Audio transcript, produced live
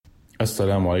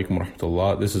Assalamu alaikum wa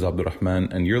rahmatullah. This is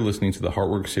Abdurrahman, and you're listening to the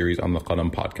Heartwork series on the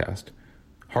Qalam podcast.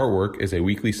 Heartwork is a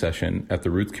weekly session at the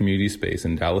Roots Community Space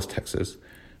in Dallas, Texas,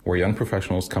 where young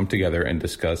professionals come together and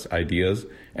discuss ideas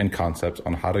and concepts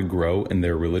on how to grow in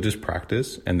their religious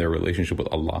practice and their relationship with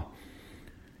Allah.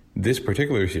 This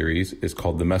particular series is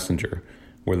called The Messenger,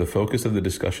 where the focus of the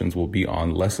discussions will be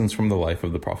on lessons from the life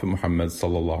of the Prophet Muhammad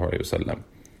sallallahu alaihi wasallam.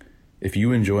 If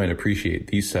you enjoy and appreciate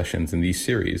these sessions and these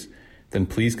series, then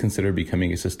please consider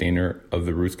becoming a sustainer of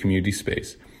the Roots Community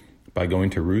Space by going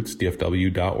to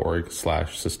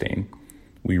rootsdfw.org/sustain.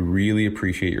 We really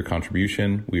appreciate your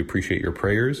contribution, we appreciate your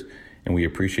prayers, and we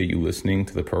appreciate you listening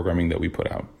to the programming that we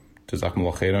put out.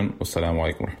 Jazakumullah khairan.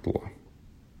 Wassalamu alaikum wa rahmatullah.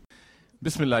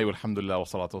 Bismillah walhamdulillah wa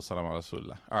salatu wa salam ala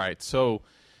rasulullah. All right, so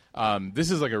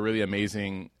this is like a really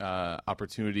amazing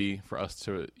opportunity for us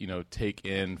to, take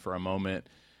in for a moment.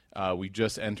 We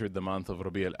just entered the month of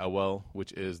Rabi al-Awwal,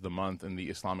 which is the month in the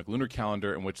Islamic lunar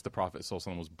calendar in which the Prophet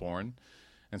ﷺ was born.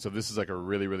 And so this is like a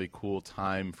really, really cool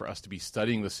time for us to be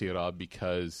studying the seerah,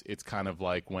 because it's kind of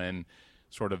like when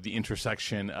sort of the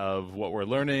intersection of what we're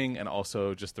learning and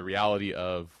also just the reality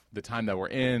of the time that we're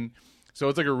in. So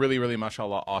it's like a really, really,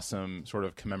 mashallah, awesome sort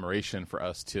of commemoration for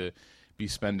us to be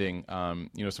spending,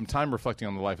 some time reflecting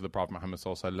on the life of the Prophet Muhammad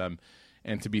ﷺ,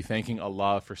 and to be thanking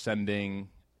Allah for sending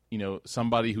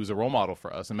somebody who's a role model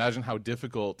for us. Imagine how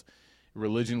difficult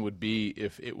religion would be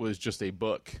if it was just a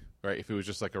book, right? If it was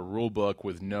just like a rule book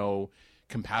with no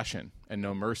compassion and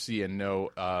no mercy and no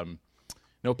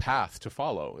path to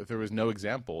follow. If there was no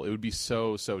example, it would be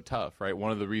so, so tough, right?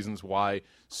 One of the reasons why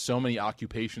so many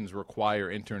occupations require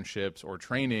internships or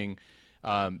training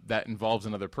that involves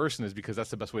another person is because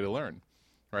that's the best way to learn,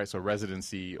 right? So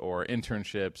residency or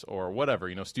internships or whatever,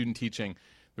 student teaching.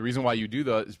 The reason why you do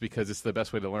that is because it's the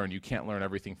best way to learn. You can't learn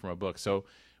everything from a book. So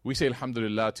we say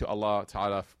alhamdulillah to Allah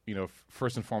Ta'ala,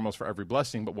 first and foremost for every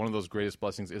blessing, but one of those greatest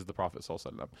blessings is the Prophet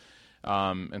Sallallahu Alaihi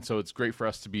Wasallam. And so it's great for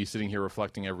us to be sitting here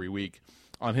reflecting every week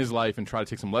on his life and try to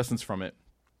take some lessons from it.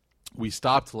 We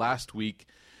stopped last week.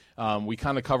 We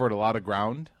kind of covered a lot of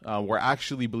ground. We're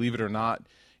actually, believe it or not,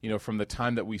 from the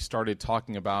time that we started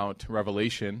talking about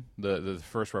Revelation, the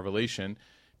first Revelation,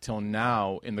 till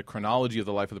now, in the chronology of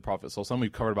the life of the Prophet ﷺ,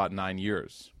 we've covered about 9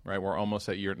 years, right? We're almost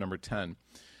at year number 10.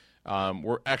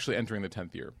 We're actually entering the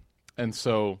 10th year. And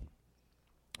so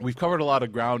we've covered a lot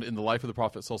of ground in the life of the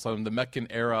Prophet ﷺ. The Meccan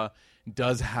era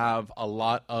does have a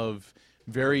lot of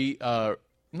very,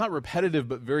 not repetitive,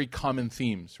 but very common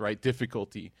themes, right?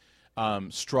 Difficulty,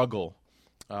 struggle,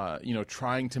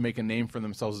 trying to make a name for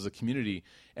themselves as a community.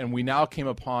 And we now came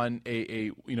upon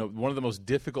one of the most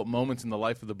difficult moments in the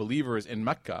life of the believers in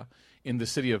Mecca, in the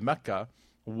city of Mecca,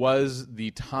 was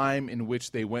the time in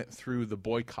which they went through the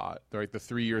boycott, right? The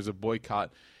 3 years of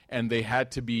boycott. And they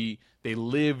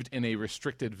lived in a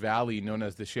restricted valley known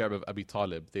as the Shi'ab of Abi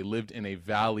Talib. They lived in a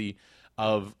valley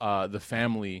of the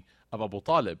family of Abu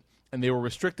Talib. And they were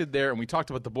restricted there, and we talked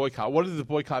about the boycott. What does the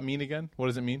boycott mean again? What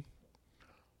does it mean?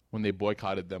 When they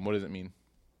boycotted them, what does it mean?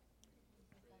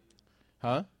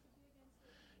 Huh?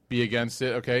 Be against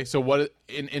it. Okay. So what,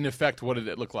 in effect, what did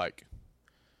it look like?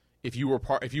 If you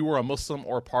were a Muslim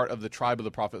or part of the tribe of the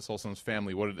Prophet ﷺ's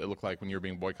family, what did it look like when you were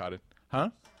being boycotted?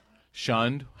 Huh?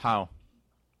 Shunned. How?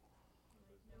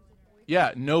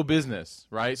 Yeah, no business,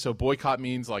 right? So boycott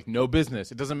means like no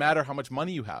business. It doesn't matter how much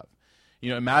money you have.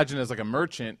 Imagine as like a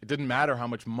merchant, it didn't matter how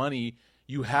much money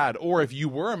you had, or if you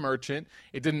were a merchant,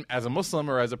 it didn't, as a Muslim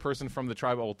or as a person from the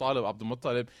tribe of Abu Talib, Abdul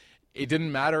Muttalib, it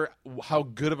didn't matter how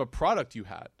good of a product you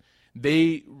had.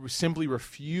 They simply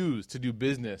refused to do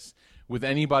business with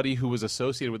anybody who was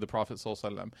associated with the Prophet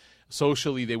ﷺ.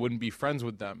 Socially, they wouldn't be friends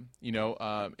with them.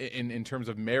 In terms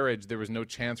of marriage, there was no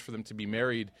chance for them to be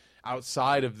married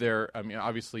outside of their,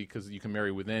 obviously, because you can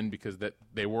marry within, because that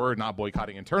they were not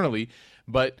boycotting internally,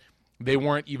 but they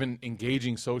weren't even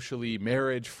engaging socially,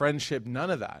 marriage, friendship, none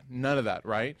of that,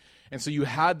 right? And so you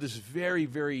had this very,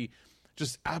 very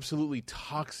just absolutely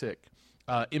toxic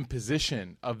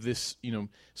imposition of this,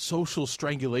 social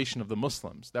strangulation of the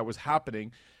Muslims that was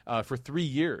happening for 3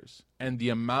 years. And the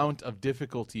amount of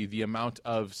difficulty, the amount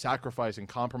of sacrifice and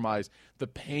compromise, the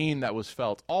pain that was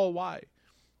felt, all why?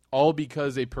 All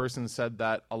because a person said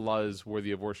that Allah is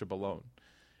worthy of worship alone.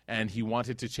 And he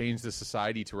wanted to change the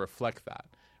society to reflect that.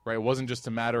 Right? It wasn't just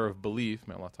a matter of belief.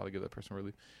 May Allah Ta'ala give that person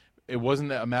relief. It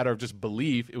wasn't a matter of just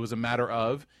belief. It was a matter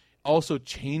of also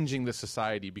changing the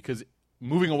society, because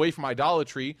moving away from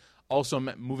idolatry also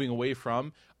meant moving away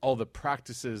from all the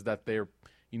practices that the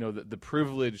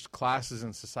privileged classes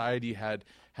in society had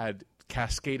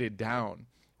cascaded down,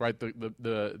 right?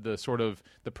 The sort of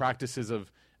the practices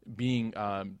of being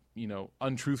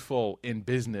untruthful in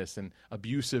business and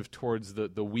abusive towards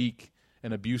the weak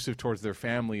and abusive towards their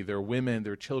family, their women,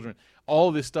 their children,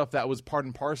 all this stuff that was part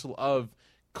and parcel of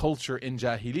culture in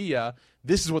Jahiliyyah.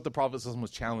 This is what the Prophet ﷺ was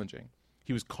challenging.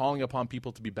 He was calling upon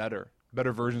people to be better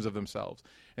versions of themselves.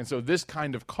 And so this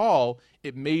kind of call,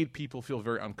 it made people feel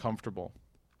very uncomfortable.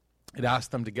 It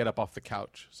asked them to get up off the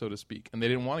couch, so to speak, and they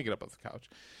didn't want to get up off the couch.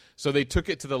 So they took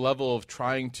it to the level of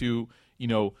trying to,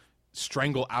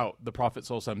 strangle out the Prophet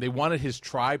ﷺ. They wanted his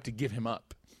tribe to give him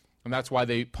up, and that's why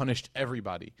they punished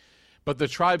everybody. But the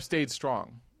tribe stayed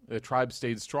strong.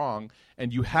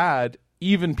 And you had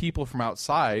even people from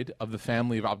outside of the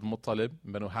family of Abdul Muttalib,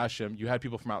 Banu Hashim, you had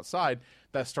people from outside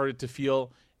that started to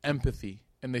feel empathy,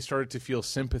 and they started to feel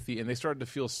sympathy, and they started to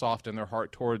feel soft in their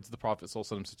heart towards the Prophet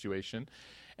ﷺ situation.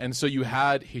 And so you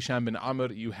had Hisham bin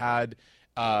Amr, you had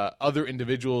other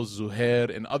individuals,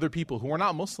 Zuhair, and other people who were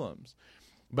not Muslims.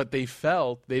 But they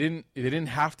felt they didn't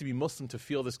have to be Muslim to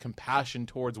feel this compassion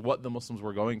towards what the Muslims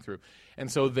were going through. And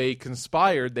so they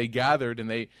conspired, they gathered, and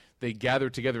they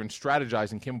gathered together and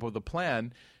strategized and came up with a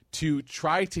plan to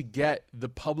try to get the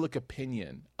public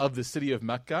opinion of the city of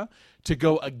Mecca to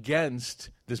go against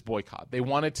this boycott. They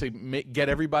wanted to get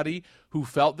everybody who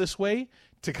felt this way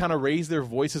to kind of raise their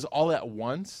voices all at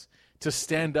once to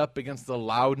stand up against the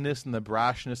loudness and the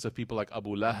brashness of people like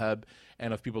Abu Lahab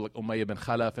and of people like Umayyah bin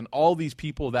Khalaf and all these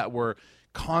people that were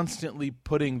constantly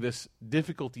putting this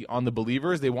difficulty on the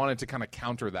believers. They wanted to kind of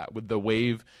counter that with the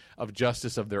wave of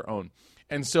justice of their own.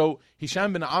 And so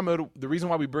Hisham bin Amr, the reason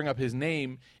why we bring up his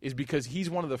name is because he's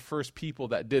one of the first people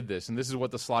that did this. And this is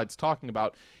what the slide's talking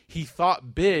about. He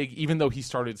thought big, even though he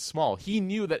started small. He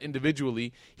knew that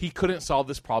individually he couldn't solve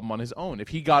this problem on his own. If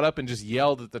he got up and just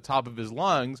yelled at the top of his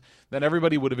lungs, then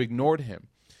everybody would have ignored him.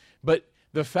 But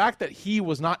the fact that he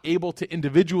was not able to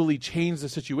individually change the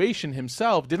situation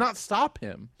himself did not stop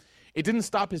him. It didn't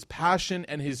stop his passion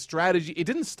and his strategy. It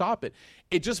didn't stop it.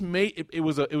 It just made it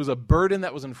was a burden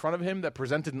that was in front of him that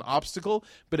presented an obstacle,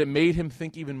 but it made him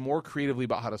think even more creatively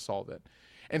about how to solve it.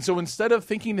 And so instead of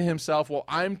thinking to himself, well,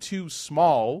 I'm too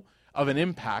small of an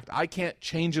impact, I can't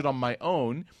change it on my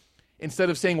own, instead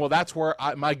of saying, well, that's where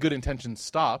my good intention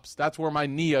stops, that's where my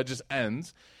niyyah just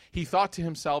ends, he thought to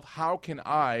himself, how can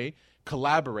I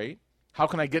collaborate? How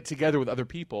can I get together with other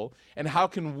people? And how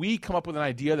can we come up with an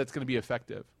idea that's going to be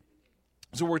effective?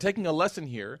 So we're taking a lesson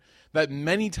here that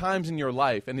many times in your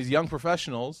life, and as young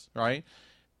professionals, right,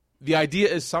 the idea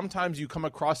is sometimes you come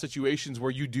across situations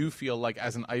where you do feel like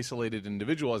as an isolated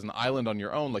individual, as an island on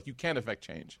your own, like you can't affect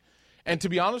change. And to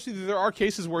be honest with you, there are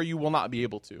cases where you will not be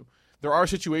able to. There are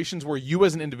situations where you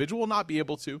as an individual will not be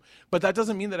able to, but that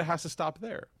doesn't mean that it has to stop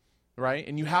there. Right?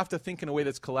 And you have to think in a way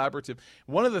that's collaborative.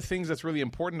 One of the things that's really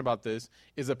important about this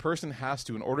is a person has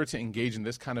to, in order to engage in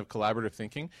this kind of collaborative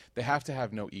thinking, they have to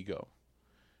have no ego.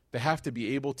 They have to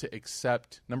be able to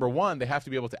accept, number one, they have to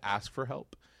be able to ask for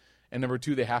help. And number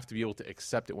two, they have to be able to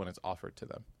accept it when it's offered to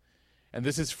them. And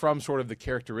this is from sort of the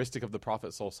characteristic of the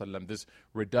Prophet ﷺ, this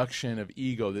reduction of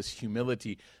ego, this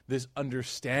humility, this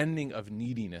understanding of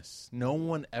neediness. No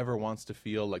one ever wants to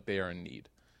feel like they are in need.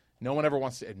 No one ever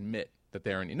wants to admit that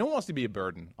they're in need. No one wants to be a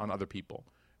burden on other people,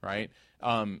 right?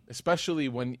 Especially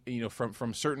when,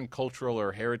 from certain cultural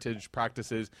or heritage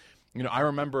practices. I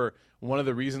remember one of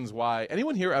the reasons why,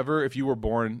 anyone here ever, if you were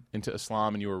born into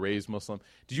Islam and you were raised Muslim,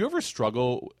 did you ever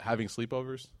struggle having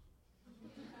sleepovers?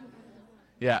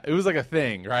 Yeah, it was like a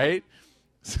thing, right?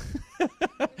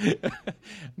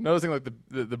 Noticing like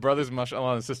the brothers,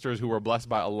 mashallah, and sisters who were blessed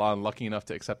by Allah and lucky enough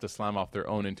to accept Islam off their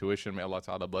own intuition, may Allah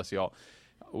Ta'ala bless you all.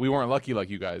 We weren't lucky like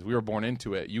you guys. We were born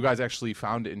into it. You guys actually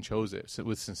found it and chose it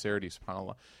with sincerity,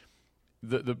 subhanAllah.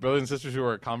 The brothers and sisters who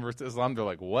are converts to Islam, they're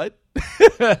like, what?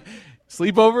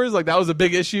 Sleepovers? Like, that was a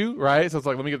big issue, right? So it's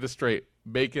like, let me get this straight.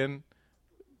 Bacon,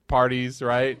 parties,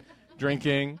 right?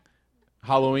 Drinking,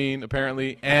 Halloween,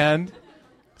 apparently, and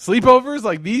sleepovers?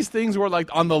 Like, these things were,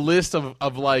 like, on the list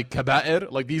of like,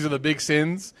 kaba'ir. Like, these are the big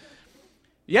sins.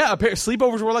 Yeah,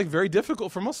 sleepovers were, like, very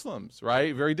difficult for Muslims,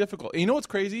 right? Very difficult. And you know what's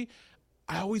crazy?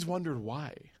 I always wondered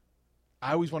why.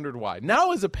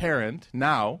 Now, as a parent,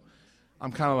 I'm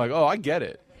kind of like, oh, I get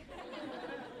it.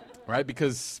 Right?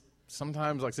 Because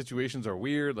sometimes, like, situations are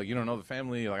weird. Like, you don't know the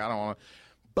family. Like, I don't want to.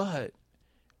 But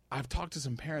I've talked to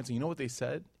some parents, and you know what they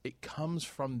said? It comes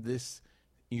from this.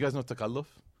 You guys know takalluf?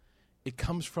 It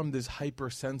comes from this hyper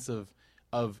sense of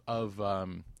what's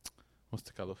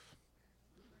takalluf?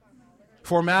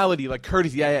 Formality, like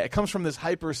courtesy. Yeah. It comes from this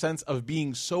hyper sense of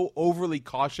being so overly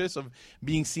cautious, of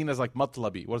being seen as like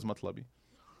matlabi. What is matlabi?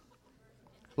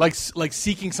 Like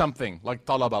seeking something, like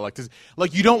talaba, like this,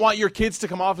 like you don't want your kids to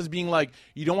come off as being like,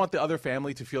 you don't want the other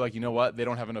family to feel like, you know what, they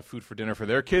don't have enough food for dinner for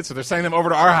their kids, so they're sending them over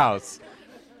to our house,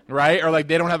 right? Or like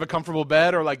they don't have a comfortable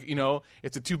bed, or like, you know,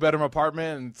 it's a 2-bedroom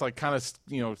apartment and it's like kind of,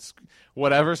 you know,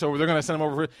 whatever, so they're going to send them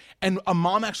over. And a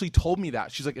mom actually told me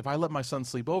that. She's like, if I let my son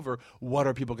sleep over, what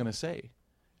are people going to say?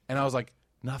 And I was like,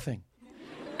 nothing.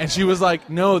 And she was like,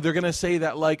 no, they're going to say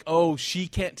that like, oh, she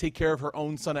can't take care of her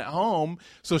own son at home,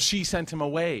 so she sent him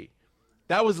away.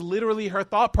 That was literally her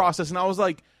thought process. And I was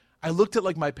like, I looked at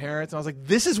like my parents and I was like,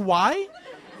 this is why?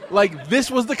 Like,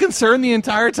 this was the concern the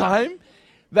entire time?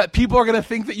 That people are going to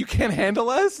think that you can't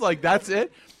handle us? Like, that's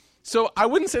it? So I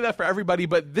wouldn't say that for everybody,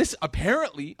 but this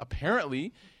apparently,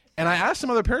 and I asked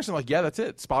some other parents, and like, yeah, that's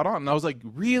it, spot on. And I was like,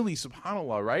 really,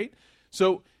 subhanAllah, right?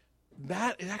 So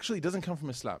that, it actually doesn't come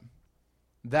from Islam.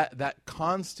 That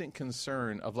constant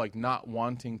concern of like not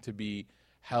wanting to be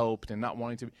helped and not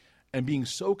wanting to be, and being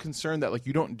so concerned that like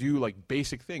you don't do like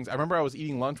basic things. I remember I was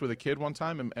eating lunch with a kid one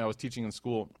time, and I was teaching in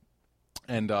school,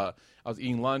 and I was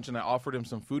eating lunch and I offered him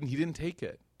some food and he didn't take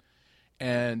it.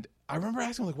 And I remember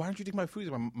asking him like, why don't you take my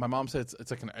food? My mom said it's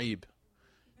like an aib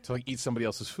to like eat somebody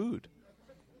else's food.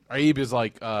 Aib is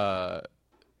like I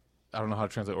don't know how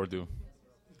to translate Urdu.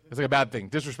 It's like a bad thing,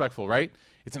 disrespectful, right?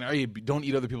 It's an aib. Don't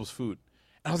eat other people's food.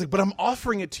 And I was like, but I'm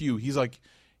offering it to you. He's like,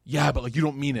 yeah, but like you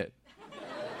don't mean it.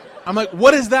 I'm like,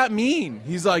 what does that mean?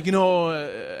 He's like, you know,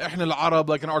 إحنا العرب,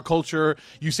 like in our culture,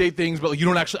 you say things, but like you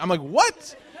don't actually. I'm like,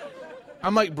 what?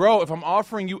 I'm like, bro, if I'm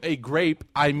offering you a grape,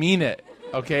 I mean it.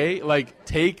 Okay, like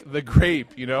take the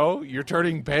grape. You know, you're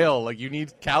turning pale. Like you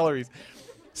need calories.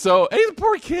 So and he's a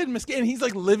poor kid, miskin, and he's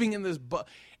like living in this.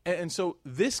 And so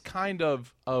this kind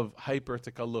of hyper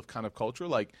takalluf kind of culture,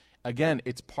 like. Again,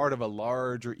 it's part of a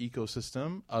larger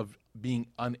ecosystem of being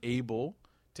unable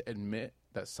to admit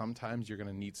that sometimes you're going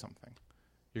to need something.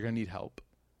 You're going to need help.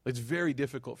 It's very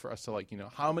difficult for us to like, you know,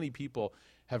 how many people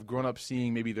have grown up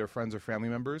seeing maybe their friends or family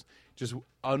members just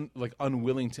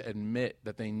unwilling to admit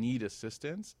that they need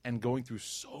assistance and going through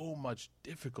so much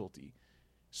difficulty,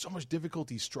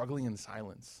 struggling in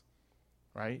silence.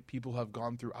 Right? People have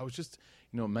gone through, I was just,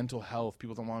 you know, mental health.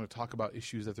 People don't want to talk about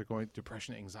issues that they're going through,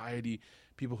 depression, anxiety,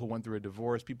 people who went through a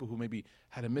divorce, people who maybe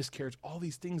had a miscarriage, all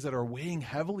these things that are weighing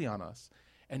heavily on us.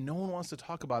 And no one wants to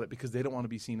talk about it because they don't want to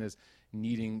be seen as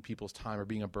needing people's time or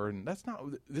being a burden.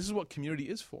 This is what community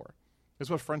is for. This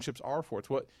is what friendships are for. It's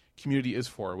what community is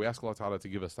for. We ask Allah Ta'ala to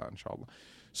give us that, inshallah.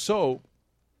 So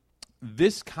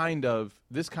this kind of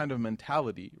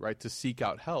mentality, right, to seek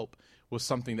out help was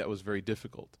something that was very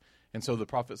difficult. And so the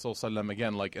Prophet ﷺ,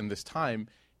 again, like in this time,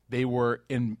 they were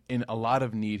in a lot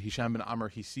of need. Hisham bin Amr,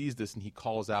 he sees this and he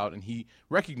calls out and he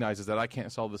recognizes that I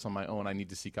can't solve this on my own. I need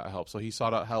to seek out help. So he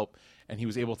sought out help and he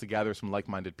was able to gather some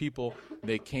like-minded people.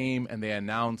 They came and they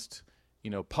announced, you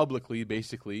know, publicly,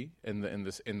 basically, in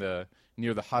the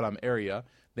near the Haram area,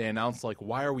 they announced like,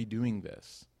 why are we doing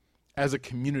this as a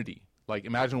community? Like,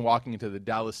 imagine walking into the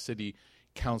Dallas City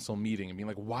Council meeting and being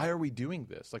like, why are we doing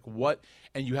this? Like, what?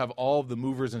 And you have all of the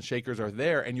movers and shakers are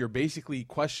there, and you're basically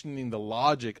questioning the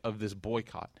logic of this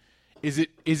boycott. Is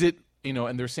it, you know,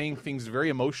 and they're saying things very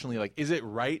emotionally, like, is it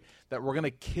right that we're going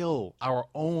to kill our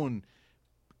own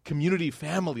community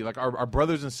family, like our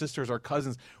brothers and sisters, our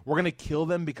cousins? We're going to kill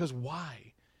them because why?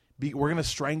 We're going to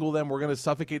strangle them. We're going to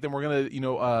suffocate them. We're going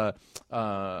to,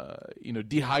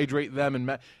 dehydrate them,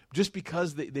 and just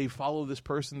because they follow this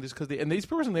person, just because they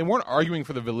weren't arguing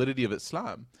for the validity of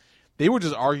Islam. They were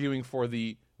just arguing for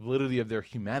the validity of their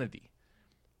humanity,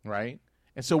 right?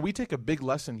 And so we take a big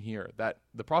lesson here that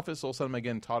the Prophet ﷺ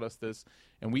again taught us this,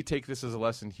 and we take this as a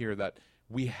lesson here that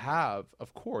we have,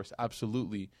 of course,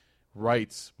 absolutely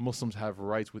rights. Muslims have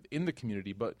rights within the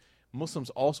community, but Muslims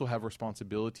also have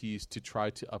responsibilities to try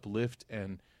to uplift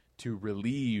and to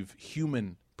relieve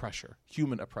human pressure,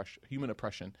 human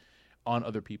oppression on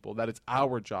other people. That it's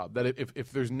our job. That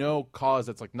if there's no cause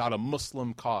that's like not a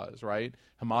Muslim cause, right?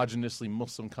 Homogeneously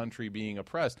Muslim country being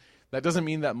oppressed, that doesn't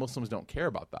mean that Muslims don't care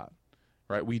about that,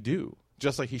 right? We do.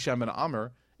 Just like Hisham bin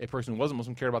Amr, a person who wasn't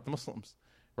Muslim, cared about the Muslims,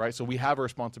 right? So we have a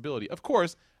responsibility. Of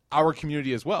course, our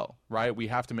community as well, right? We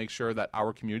have to make sure that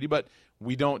our community, but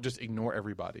we don't just ignore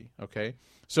everybody, okay?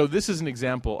 So this is an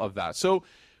example of that. So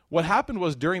what happened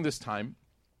was during this time,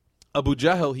 Abu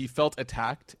Jahl, he felt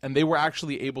attacked, and they were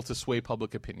actually able to sway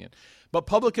public opinion. But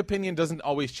public opinion doesn't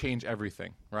always change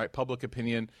everything, right? Public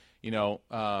opinion,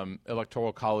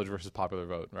 electoral college versus popular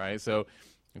vote, right? So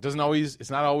it's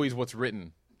not always what's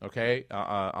written, okay,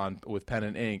 with pen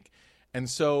and ink. And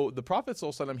so the Prophet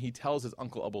ﷺ, he tells his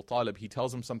uncle Abu Talib, he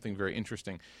tells him something very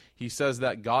interesting. He says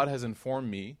that God has informed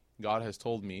me God has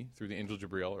told me through the angel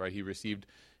Jibreel, right? He received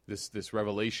this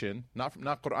revelation, not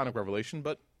Quranic revelation,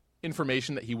 but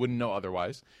information that he wouldn't know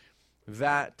otherwise,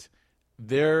 that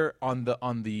they're on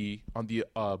the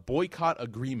boycott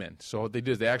agreement. So what they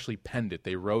did is they actually penned it,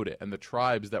 they wrote it, and the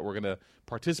tribes that were going to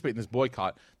participate in this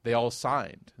boycott, they all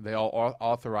signed, they all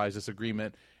authorized this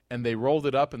agreement, and they rolled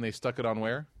it up and they stuck it on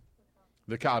where?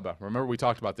 The Kaaba. Remember we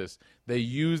talked about this. They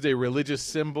used a religious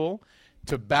symbol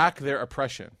to back their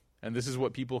oppression. And this is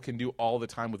what people can do all the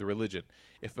time with religion.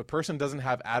 If a person doesn't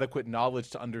have adequate knowledge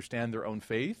to understand their own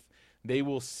faith, they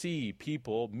will see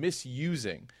people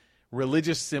misusing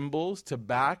religious symbols to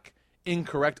back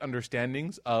incorrect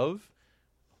understandings of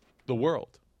the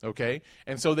world. Okay?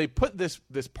 And so they put this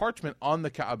parchment on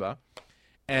the Kaaba,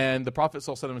 and the Prophet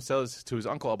ﷺ says to his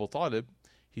uncle Abu Talib,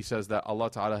 he says that Allah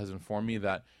Ta'ala has informed me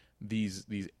that these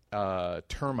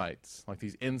termites, like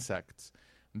these insects,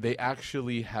 they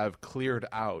actually have cleared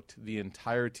out the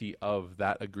entirety of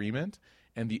that agreement,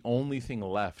 and the only thing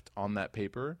left on that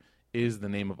paper is the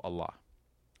name of Allah.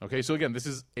 Okay, so again, this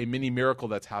is a mini miracle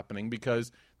that's happening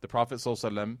because the Prophet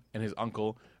ﷺ and his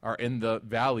uncle are in the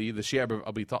valley, the Shia of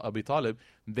Abi Talib.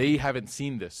 They haven't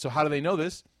seen this. So how do they know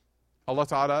this? Allah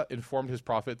Ta'ala informed his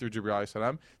Prophet through Jibreel alayhi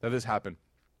salam that this happened.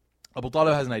 Abu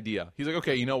Talib has an idea. He's like,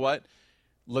 okay, you know what?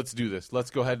 Let's do this. Let's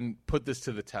go ahead and put this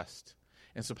to the test.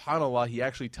 And subhanAllah, he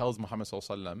actually tells Muhammad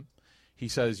ﷺ, he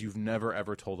says, you've never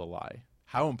ever told a lie.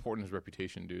 How important is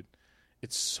reputation, dude?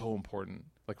 It's so important.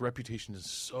 Like, reputation is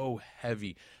so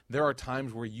heavy. There are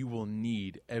times where you will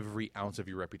need every ounce of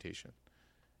your reputation.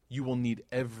 You will need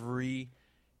every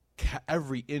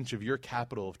inch of your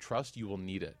capital of trust. You will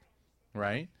need it,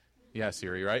 right? Yeah,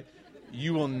 Siri, right?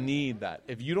 You will need that.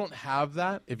 If you don't have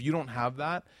that,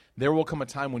 there will come a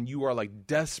time when you are like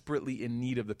desperately in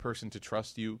need of the person to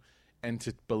trust you and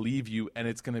to believe you, and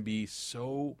it's going to be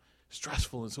so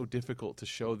stressful and so difficult to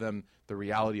show them the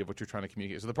reality of what you're trying to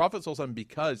communicate. So the Prophet ﷺ,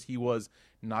 because he was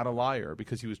not a liar,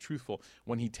 because he was truthful,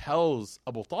 when he tells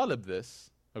Abu Talib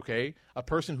this, okay, a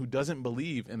person who doesn't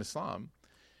believe in Islam,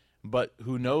 but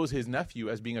who knows his nephew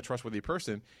as being a trustworthy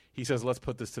person, he says, let's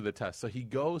put this to the test. So he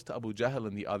goes to Abu Jahl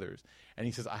and the others, and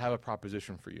he says, I have a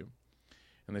proposition for you.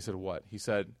 And they said, what? He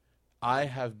said, I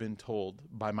have been told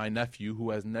by my nephew,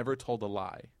 who has never told a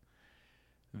lie,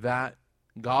 that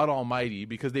God Almighty,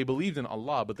 because they believed in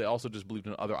Allah, but they also just believed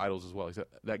in other idols as well. He said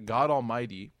that God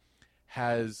Almighty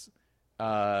has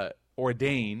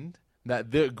ordained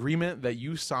that the agreement that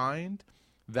you signed,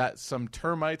 that some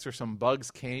termites or some bugs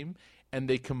came and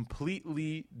they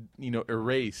completely,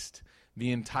 erased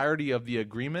the entirety of the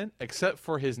agreement except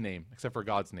for his name, except for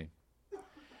God's name.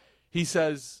 He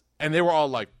says, and they were all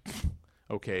like,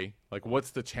 okay, like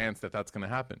what's the chance that that's going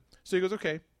to happen? So he goes,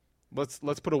 okay.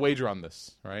 Let's put a wager on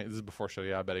this, right? This is before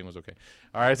Sharia betting was okay.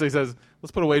 All right, so he says,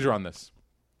 let's put a wager on this.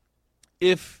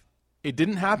 If it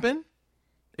didn't happen,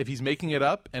 if he's making it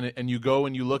up and you go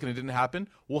and you look and it didn't happen,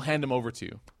 we'll hand him over to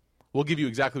you. We'll give you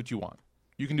exactly what you want.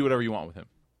 You can do whatever you want with him.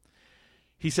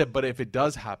 He said, but if it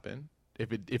does happen,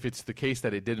 if it's the case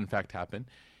that it did in fact happen,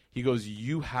 he goes,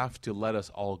 you have to let us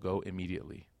all go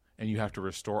immediately, and you have to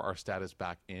restore our status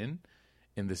back in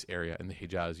this area, in the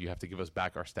Hijaz. You have to give us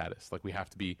back our status. Like, we have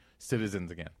to be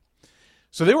citizens again.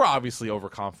 So they were obviously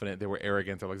overconfident. They were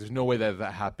arrogant. They're like, there's no way that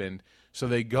happened. So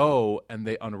they go and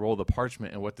they unroll the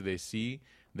parchment, and what do they see?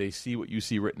 They see what you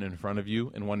see written in front of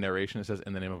you. In one narration, it says,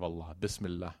 in the name of Allah,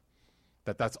 Bismillah.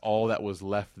 That's all that was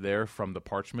left there from the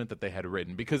parchment that they had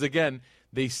written. Because again,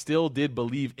 they still did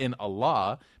believe in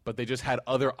Allah, but they just had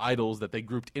other idols that they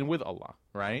grouped in with Allah,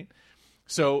 right?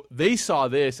 So they saw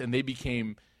this and they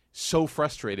became so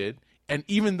frustrated, and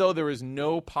even though there is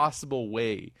no possible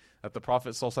way that the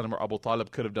Prophet ﷺ or Abu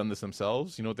Talib could have done this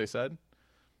themselves, you know what they said?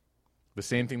 The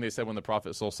same thing they said when the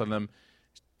Prophet ﷺ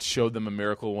showed them a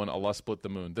miracle when Allah split the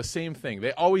moon. The same thing.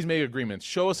 They always make agreements.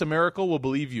 Show us a miracle, we'll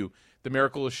believe you. The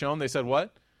miracle is shown. They said,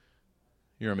 what?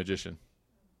 You're a magician,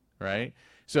 right?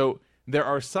 So there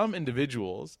are some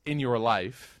individuals in your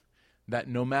life that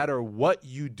no matter what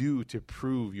you do to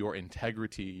prove your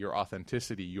integrity, your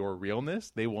authenticity, your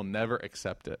realness, they will never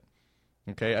accept it.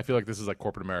 Okay? I feel like this is like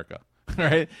corporate America,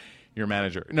 right? Your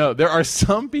manager. No, there are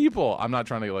some people, I'm not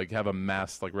trying to like have a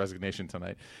mass like resignation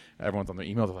tonight. Everyone's on their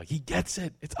emails, they're like, he gets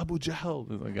it. It's Abu Jahl.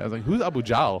 The guy's like, who's Abu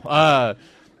Jahl?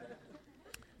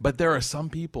 But there are some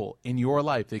people in your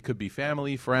life, they could be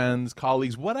family, friends,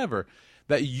 colleagues, whatever,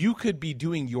 that you could be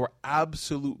doing your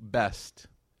absolute best,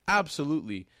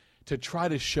 absolutely, to try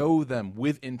to show them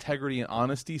with integrity and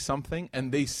honesty something,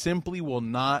 and they simply will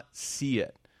not see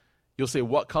it. You'll say,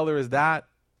 what color is that?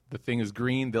 The thing is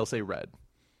green. They'll say red.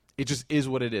 It just is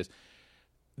what it is.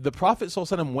 The Prophet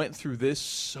ﷺ went through this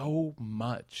so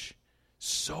much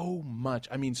so much.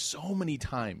 I mean, so many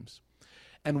times.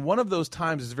 And one of those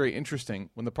times is very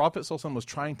interesting when the Prophet ﷺ was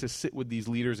trying to sit with these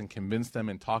leaders and convince them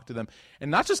and talk to them.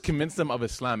 And not just convince them of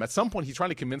Islam. At some point, he's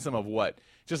trying to convince them of what?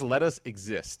 Just let us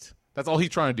exist. That's all he's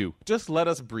trying to do. Just let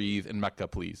us breathe in Mecca,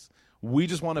 please. We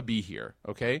just want to be here,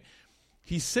 okay?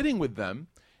 He's sitting with them,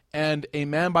 and a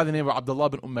man by the name of Abdullah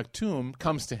bin Maktoum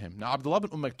comes to him. Now, Abdullah bin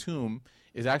Maktoum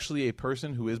is actually a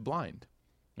person who is blind,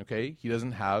 okay? He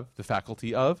doesn't have the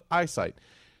faculty of eyesight.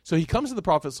 So he comes to the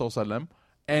Prophet ﷺ,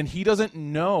 and he doesn't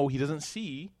know, he doesn't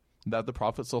see that the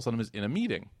Prophet ﷺ is in a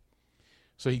meeting.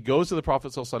 So he goes to the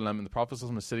Prophet ﷺ, and the Prophet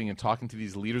ﷺ is sitting and talking to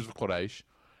these leaders of Quraysh,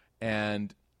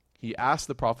 and he asked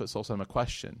the Prophet ﷺ a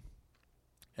question.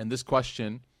 And this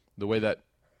question, the way that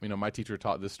my teacher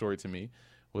taught this story to me,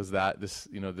 was that this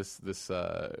in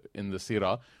the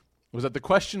seerah, was that the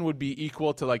question would be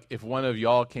equal to like if one of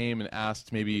y'all came and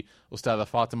asked maybe Ustadha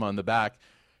Fatima in the back,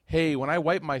 hey, when I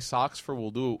wipe my socks for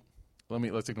wudu,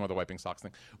 let's ignore the wiping socks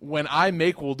thing. When I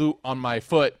make wudu on my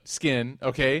foot skin,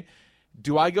 okay,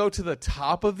 do I go to the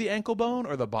top of the ankle bone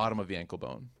or the bottom of the ankle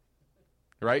bone?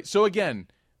 Right? So again,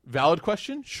 valid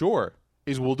question? Sure.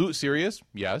 Is wudu serious?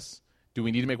 Yes. Do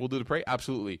we need to make wudu to pray?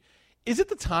 Absolutely. Is it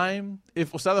the time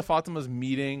if Ustadha Fatima's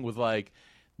meeting with like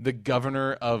the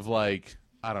governor of like,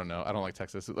 I don't know, I don't like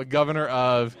Texas, the governor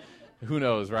of who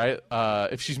knows, right?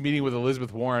 If she's meeting with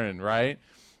Elizabeth Warren, right?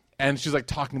 And she's like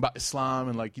talking about Islam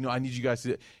and like, I need you guys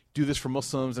to do this for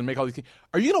Muslims and make all these things.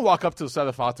 Are you going to walk up to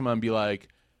Ustadha Fatima and be like,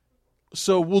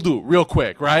 so we'll do it real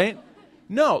quick, right?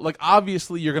 No, like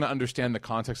obviously you're going to understand the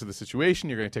context of the situation.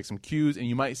 You're going to take some cues and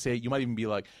you might even be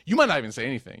like, you might not even say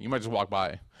anything. You might just walk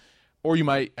by. Or you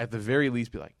might at the very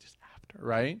least be like, just after,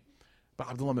 right? But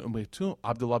Abdullah bin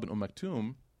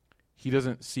Maktoum, he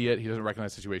doesn't see it. He doesn't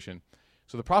recognize the situation.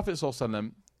 So the Prophet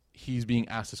ﷺ, he's being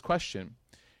asked this question.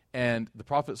 And the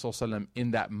Prophet ﷺ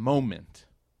in that moment,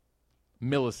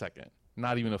 millisecond,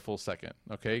 not even a full second,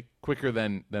 okay? Quicker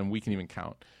than we can even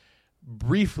count.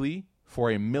 Briefly, for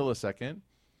a millisecond,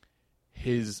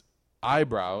 his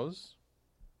eyebrows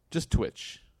just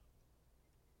twitch.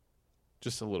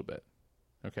 Just a little bit,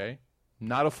 okay?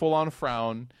 Not a full-on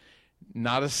frown,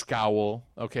 not a scowl,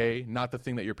 okay? Not the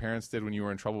thing that your parents did when you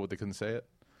were in trouble but they couldn't say it.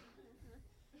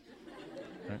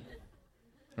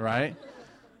 Right?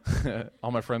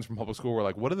 All my friends from public school were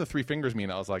like, what do the three fingers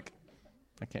mean? I was like,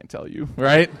 I can't tell you,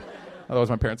 right? Otherwise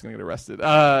my parents are going to get arrested.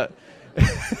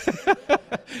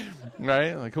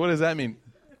 Right? Like, what does that mean?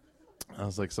 I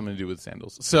was like, something to do with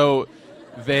sandals. So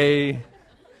they,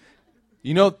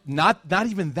 not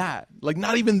even that. Like,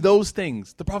 not even those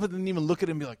things. The Prophet didn't even look at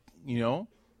him and be like,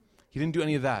 he didn't do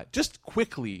any of that. Just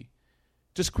quickly,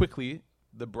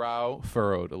 the brow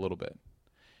furrowed a little bit.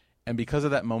 And because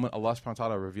of that moment, Allah subhanahu wa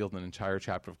ta'ala revealed an entire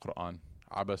chapter of Quran.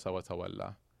 Abasa wa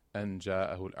tawalla an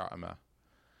ja'ahu al-a'ma.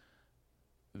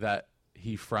 That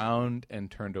he frowned and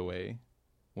turned away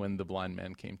when the blind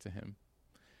man came to him.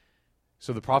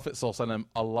 So the Prophet ﷺ,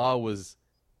 Allah was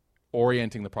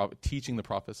orienting the Prophet, teaching the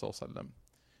Prophet ﷺ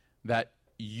that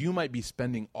you might be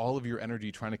spending all of your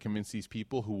energy trying to convince these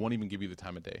people who won't even give you the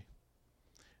time of day.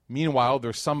 Meanwhile,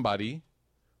 there's somebody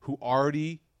who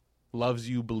already loves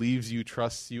you, believes you,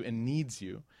 trusts you, and needs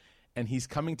you. And he's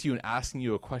coming to you and asking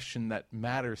you a question that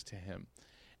matters to him.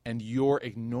 And you're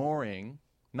ignoring,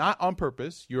 not on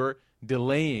purpose, you're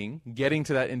delaying getting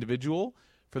to that individual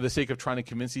for the sake of trying to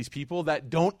convince these people that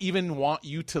don't even want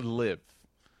you to live.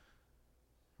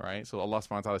 Right? So Allah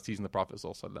subhanahu wa ta'ala is teaching the Prophet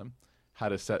ﷺ how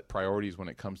to set priorities when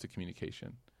it comes to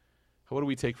communication. What do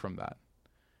we take from that?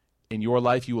 In your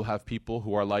life, you will have people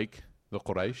who are like the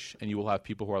Quraysh, and you will have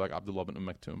people who are like Abdullah bin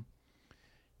Maktoum.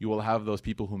 You will have those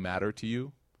people who matter to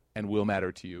you and will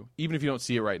matter to you, even if you don't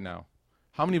see it right now.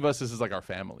 How many of us, this is like our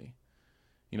family?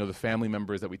 The family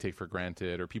members that we take for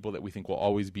granted or people that we think will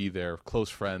always be there, close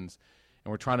friends,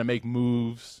 and we're trying to make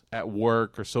moves at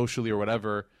work or socially or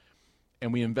whatever,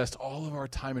 and we invest all of our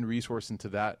time and resource into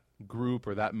that group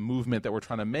or that movement that we're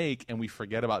trying to make, and we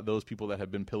forget about those people that have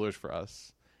been pillars for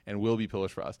us and will be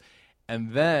pillars for us.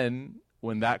 And then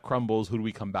when that crumbles, who do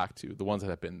we come back to? The ones that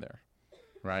have been there,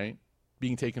 right?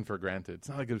 Being taken for granted. It's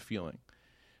not a good feeling.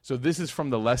 So this is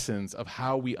from the lessons of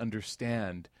how we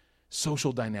understand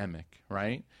social dynamic,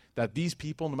 right? That these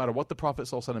people, no matter what the Prophet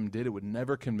ﷺ did, it would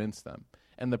never convince them.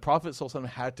 And the Prophet ﷺ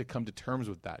had to come to terms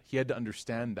with that. He had to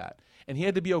understand that. And he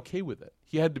had to be okay with it.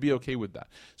 He had to be okay with that.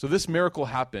 So this miracle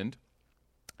happened,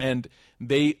 and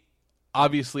they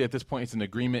obviously at this point it's an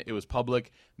agreement. It was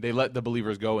public. They let the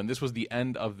believers go, and this was the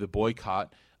end of the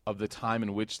boycott of the time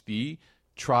in which the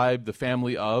tribe, the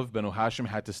family of Banu Hashim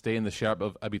had to stay in the Sha'b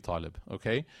of Abi Talib,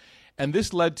 okay? And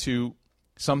this led to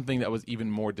something that was even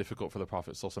more difficult for the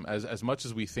Prophet ﷺ. As much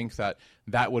as we think that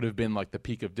would have been like the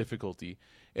peak of difficulty,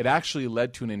 it actually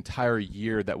led to an entire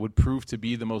year that would prove to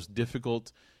be the most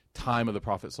difficult time of the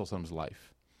Prophet ﷺ's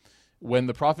life. When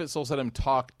the Prophet ﷺ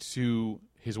talked to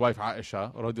his wife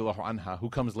Aisha radiallahu anha, who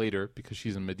comes later because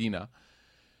she's in Medina,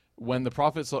 when the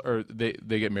Prophet, or they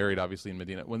get married obviously in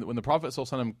Medina, when the Prophet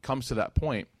ﷺ comes to that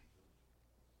point,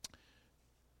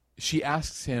 she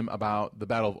asks him about the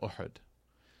Battle of Uhud.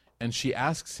 And she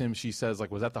asks him, she says,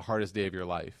 like, was that the hardest day of your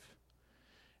life?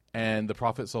 And the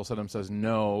Prophet ﷺ says,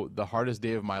 no, the hardest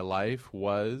day of my life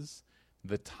was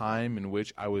the time in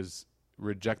which I was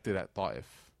rejected at Ta'if.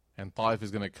 And Ta'if is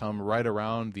going to come right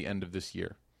around the end of this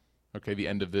year. Okay, the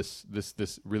end of this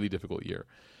really difficult year.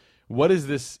 What is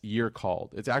this year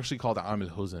called? It's actually called Am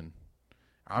al-Huzn.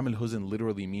 Am al-Huzn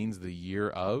literally means the year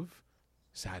of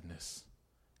sadness,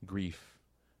 grief,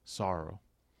 sorrow.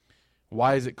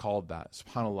 Why is it called that?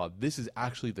 SubhanAllah, this is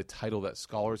actually the title that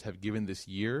scholars have given this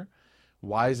year.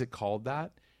 Why is it called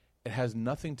that? It has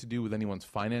nothing to do with anyone's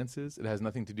finances. It has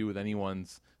nothing to do with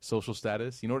anyone's social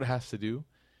status. You know what it has to do?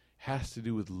 It has to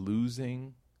do with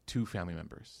losing 2 family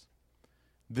members.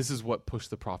 This is what pushed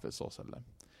the Prophet ﷺ.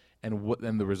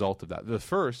 And the result of that. The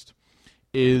first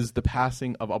is the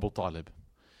passing of Abu Talib.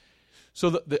 So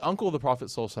the uncle of the Prophet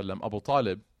ﷺ, Abu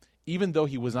Talib, even though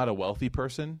he was not a wealthy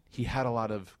person, he had a lot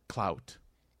of clout.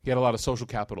 He had a lot of social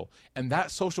capital. And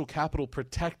that social capital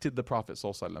protected the Prophet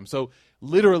ﷺ. So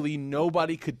literally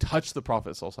nobody could touch the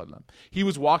Prophet ﷺ. He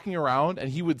was walking around and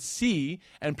he would see,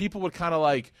 and people would kind of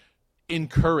like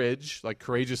encourage, like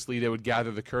courageously, they would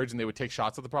gather the courage and they would take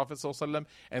shots at the Prophet ﷺ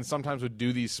and sometimes would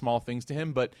do these small things to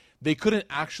him, but they couldn't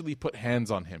actually put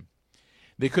hands on him.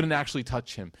 They couldn't actually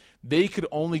touch him. They could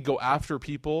only go after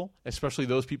people, especially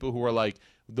those people who were like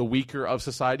the weaker of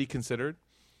society considered,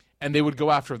 and they would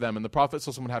go after them, and the Prophet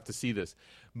ﷺ would have to see this.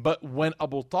 But when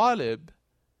Abu Talib,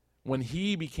 when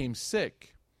he became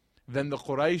sick, then the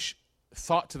Quraysh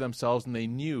thought to themselves, and they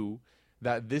knew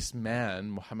that this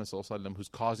man, Muhammad ﷺ, who's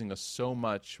causing us so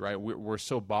much, right? We're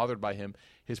so bothered by him,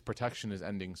 his protection is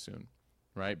ending soon,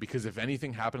 right? Because if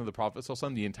anything happened to the Prophet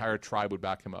ﷺ, the entire tribe would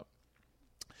back him up.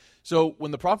 So when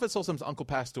the Prophet ﷺ's uncle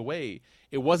passed away,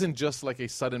 it wasn't just like a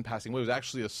sudden passing away. It was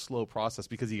actually a slow process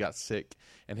because he got sick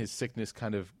and his sickness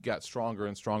kind of got stronger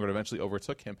and stronger and eventually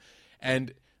overtook him.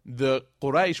 And the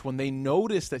Quraysh, when they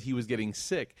noticed that he was getting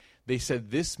sick, they said,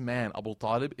 this man, Abu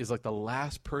Talib, is like the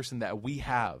last person that we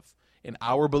have in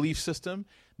our belief system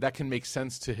that can make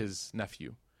sense to his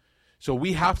nephew. So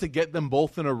we have to get them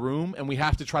both in a room and we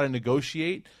have to try to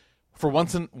negotiate for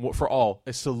once and for all,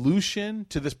 a solution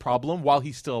to this problem while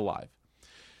he's still alive.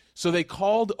 So they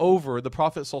called over the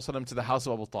Prophet ﷺ to the house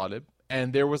of Abu Talib,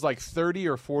 and there was like 30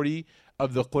 or 40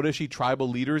 of the Qurayshi tribal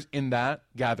leaders in that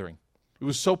gathering. It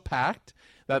was so packed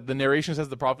that the narration says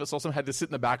the Prophet ﷺ had to sit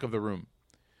in the back of the room.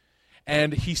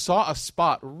 And he saw a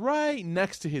spot right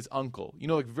next to his uncle,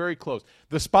 like very close.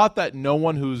 The spot that no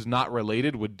one who's not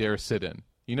related would dare sit in.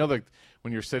 Like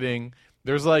when you're sitting,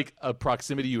 there's like a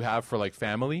proximity you have for like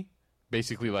family.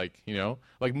 Basically, like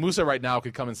Musa right now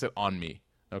could come and sit on me,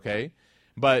 okay?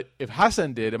 But if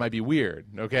Hassan did, it might be weird,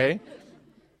 okay?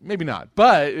 Maybe not.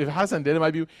 But if Hassan did, it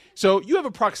might be... So you have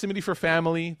a proximity for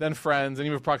family, then friends, and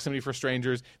you have a proximity for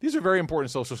strangers. These are very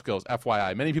important social skills,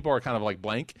 FYI. Many people are kind of like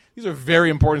blank. These are very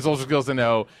important social skills to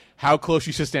know how close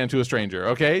you should stand to a stranger,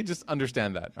 okay? Just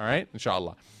understand that, all right?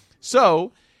 Inshallah.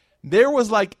 So there was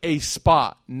like a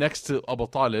spot next to Abu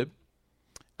Talib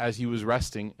as he was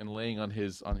resting and laying on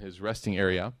his resting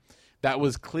area, that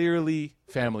was clearly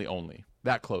family only,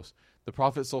 that close. The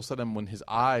Prophet ﷺ, when his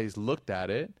eyes looked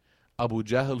at it, Abu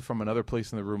Jahl from another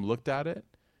place in the room looked at it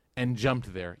and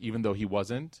jumped there, even though he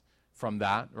wasn't from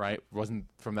that, right? Wasn't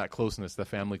from that closeness, the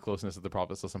family closeness that the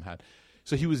Prophet ﷺ had.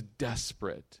 So he was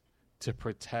desperate to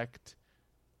protect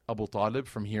Abu Talib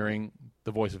from hearing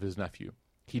the voice of his nephew.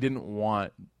 He didn't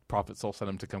want Prophet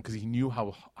ﷺ to come because he knew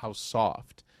how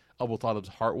soft Abu Talib's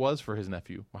heart was for his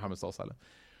nephew, Muhammad ﷺ.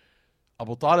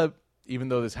 Abu Talib, even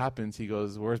though this happens, he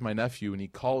goes, where's my nephew? And he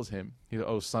calls him. He goes,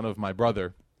 oh, son of my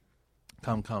brother,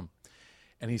 come.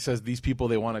 And he says, these people,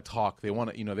 they want to talk. They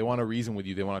want to, they want to reason with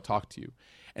you. They want to talk to you.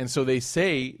 And so they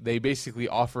basically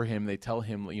offer him, they tell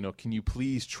him, can you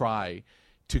please try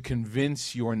to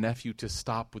convince your nephew to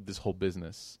stop with this whole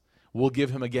business? We'll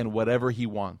give him, again, whatever he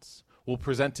wants. We'll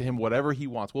present to him whatever he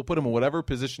wants. We'll put him in whatever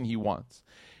position he wants.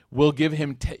 We'll give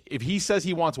him, if he says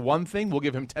he wants one thing, we'll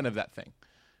give him 10 of that thing,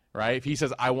 right? If he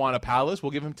says, I want a palace,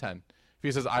 we'll give him 10. If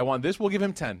he says, I want this, we'll give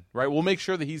him 10, right? We'll make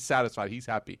sure that he's satisfied, he's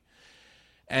happy.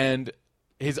 And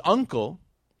his uncle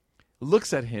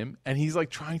looks at him, and he's like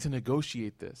trying to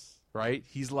negotiate this, right?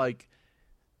 He's like,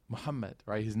 Muhammad,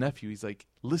 right, his nephew, he's like,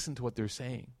 listen to what they're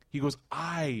saying. He goes,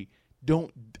 I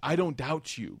don't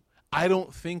doubt you. I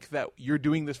don't think that you're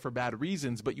doing this for bad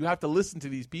reasons, but you have to listen to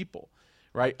these people,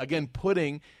 right? Again,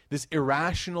 putting this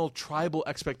irrational tribal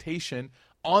expectation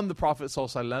on the Prophet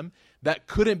ﷺ that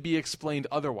couldn't be explained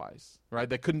otherwise, right?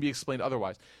 That couldn't be explained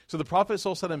otherwise. So the Prophet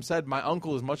ﷺ said, my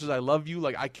uncle, as much as I love you,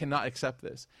 like I cannot accept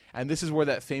this. And this is where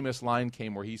that famous line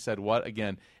came where he said, what?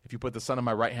 Again, if you put the sun on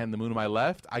my right hand, the moon on my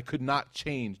left, I could not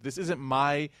change. This isn't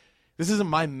my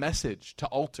message to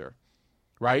alter.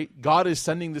 Right? God is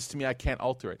sending this to me. I can't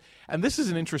alter it. And this is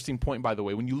an interesting point, by the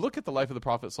way. When you look at the life of the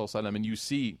Prophet ﷺ and you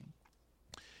see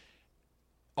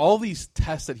all these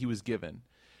tests that he was given,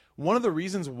 one of the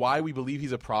reasons why we believe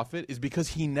he's a prophet is because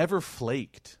he never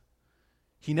flaked.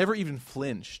 He never even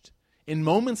flinched. In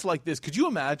moments like this, could you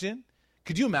imagine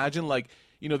like,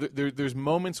 you know, there's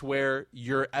moments where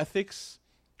your ethics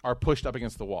are pushed up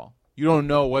against the wall. You don't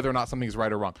know whether or not something is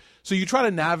right or wrong. So you try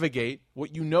to navigate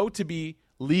what you know to be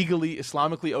legally,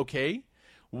 Islamically okay,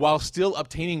 while still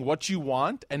obtaining what you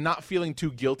want and not feeling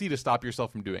too guilty to stop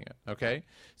yourself from doing it, okay?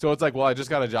 So it's like, well, I just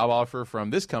got a job offer from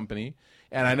this company,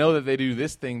 and I know that they do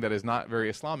this thing that is not very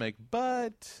Islamic,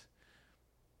 but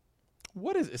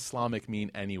what does Islamic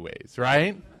mean anyways,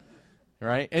 right?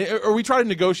 Right? Or we try to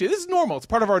negotiate. This is normal. It's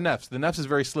part of our nafs. The nafs is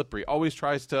very slippery. Always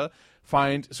tries to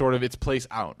find sort of its place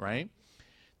out, right?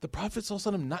 The Prophet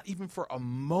ﷺ, not even for a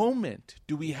moment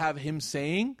do we have him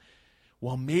saying,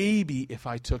 well, maybe if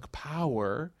I took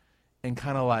power and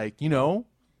kind of like, you know,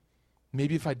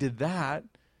 maybe if I did that,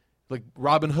 like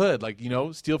Robin Hood, like, you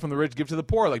know, steal from the rich, give to the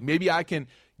poor. Like maybe I can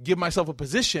give myself a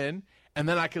position and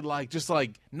then I could like just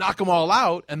like knock them all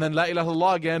out and then la ilaha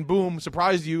illallah again, boom,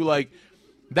 surprise you. Like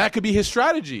that could be his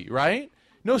strategy, right?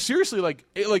 No, seriously,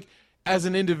 like as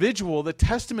an individual, the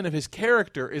testament of his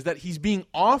character is that he's being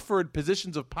offered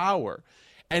positions of power.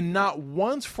 And not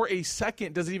once for a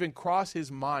second does it even cross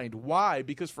his mind. Why?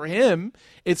 Because for him,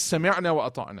 it's sami'na wa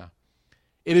ata'na.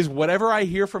 It is whatever I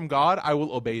hear from God, I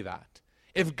will obey that.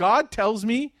 If God tells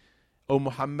me, oh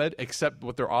Muhammad, accept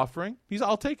what they're offering,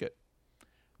 I'll take it.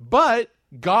 But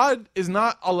God is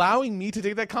not allowing me to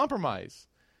take that compromise.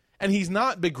 And he's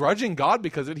not begrudging God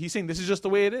because of it. He's saying this is just the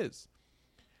way it is.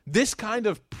 This kind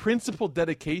of principled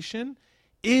dedication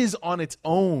is on its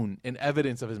own an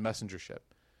evidence of his messengership.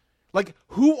 Like,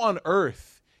 who on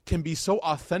earth can be so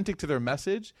authentic to their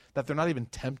message that they're not even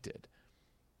tempted?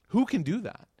 Who can do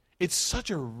that? It's such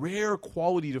a rare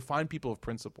quality to find people of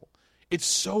principle. It's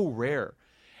so rare.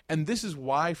 And this is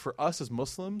why, for us as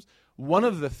Muslims, one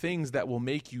of the things that will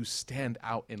make you stand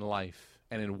out in life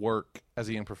and in work as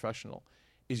a young professional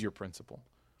is your principle.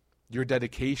 Your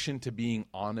dedication to being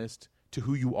honest to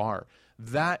who you are.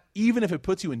 That, even if it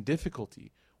puts you in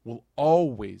difficulty, will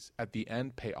always, at the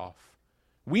end, pay off.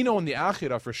 We know in the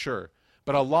akhirah for sure,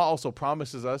 but Allah also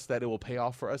promises us that it will pay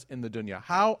off for us in the dunya.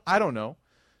 How? I don't know.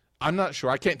 I'm not sure.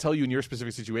 I can't tell you in your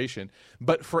specific situation,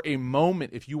 but for a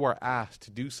moment, if you are asked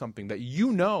to do something that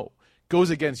you know goes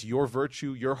against your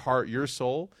virtue, your heart, your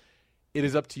soul, it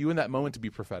is up to you in that moment to be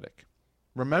prophetic.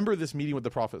 Remember this meeting with the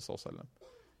Prophet ﷺ.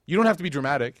 You don't have to be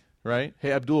dramatic, right?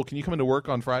 Hey, Abdul, can you come into work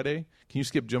on Friday? Can you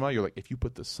skip Jummah? You're like, if you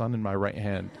put the sun in my right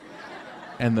hand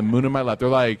and the moon in my left. They're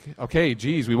like, okay,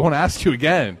 geez, we won't ask you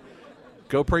again.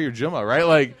 Go pray your Jummah, right?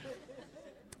 Like,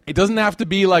 it doesn't have to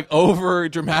be like over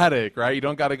dramatic, right? You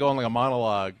don't got to go on like a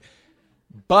monologue.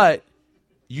 But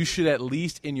you should at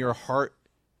least in your heart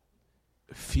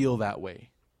feel that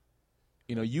way.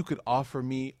 You know, you could offer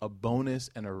me a bonus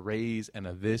and a raise and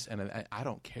a this and a, I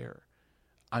don't care.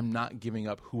 I'm not giving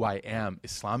up who I am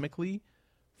Islamically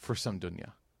for some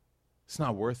dunya. It's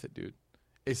not worth it, dude.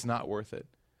 It's not worth it.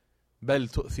 بل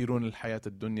تؤثرون الحياة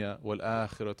الدنيا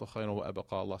والآخرة خير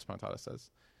وأبقى. Allah subhanahu wa ta'ala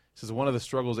says. He says one of the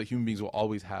struggles that human beings will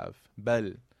always have.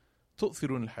 بل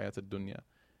تؤثرون الحياة الدنيا.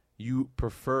 You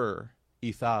prefer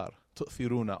إثار.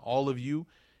 تؤثرون. All of you,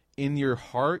 in your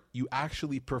heart, you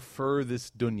actually prefer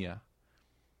this dunya.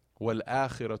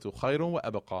 والآخرة خير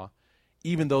وأبقى.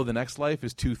 Even though the next life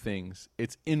is two things.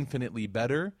 It's infinitely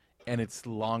better and it's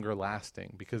longer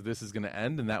lasting because this is going to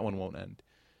end and that one won't end.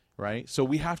 Right? So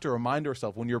we have to remind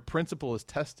ourselves when your principle is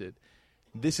tested,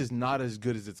 this is not as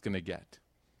good as it's going to get.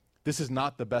 This is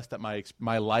not the best that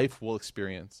my life will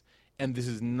experience. And this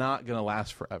is not going to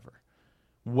last forever.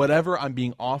 Whatever I'm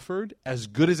being offered, as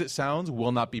good as it sounds,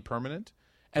 will not be permanent.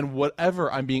 And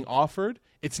whatever I'm being offered,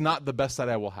 it's not the best that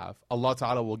I will have. Allah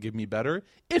Ta'ala will give me better.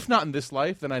 If not in this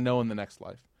life, then I know in the next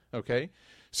life. Okay?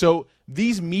 So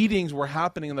these meetings were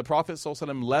happening and the Prophet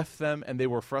ﷺ left them and they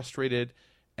were frustrated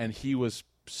and he was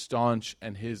staunch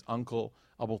and his uncle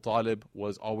Abu Talib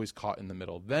was always caught in the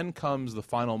middle. Then comes the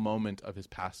final moment of his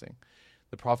passing.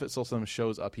 The Prophet ﷺ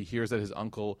shows up. He hears that his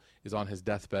uncle is on his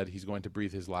deathbed. He's going to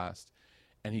breathe his last.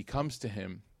 And he comes to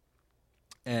him.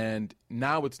 And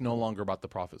now it's no longer about the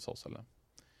Prophet ﷺ.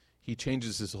 He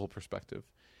changes his whole perspective.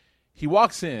 He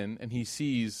walks in and he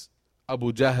sees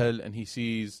Abu Jahl and he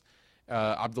sees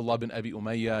Abdullah bin Abi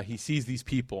Umayyah. He sees these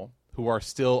people who are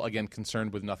still, again,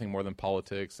 concerned with nothing more than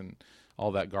politics and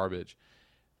all that garbage.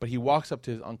 But he walks up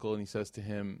to his uncle and he says to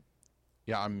him,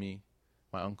 Ya Ammi,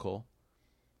 my uncle.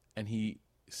 And he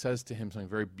says to him something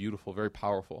very beautiful, very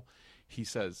powerful. He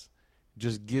says,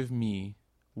 just give me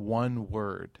one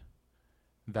word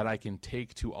that I can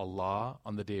take to Allah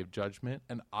on the Day of Judgment,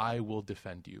 and I will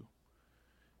defend you.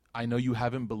 I know you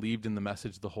haven't believed in the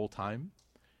message the whole time.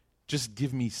 Just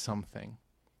give me something.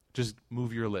 Just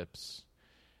move your lips.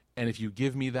 And if you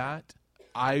give me that,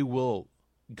 I will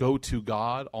go to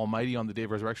God Almighty on the Day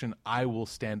of Resurrection. I will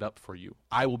stand up for you.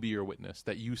 I will be your witness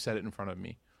that you said it in front of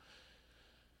me.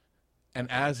 And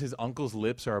as his uncle's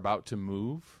lips are about to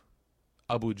move,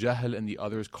 Abu Jahl and the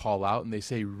others call out and they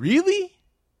say, really?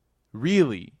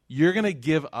 Really? You're going to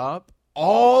give up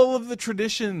all of the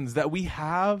traditions that we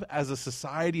have as a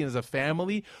society and as a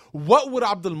family? What would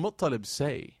Abdul Muttalib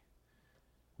say?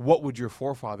 What would your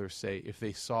forefathers say if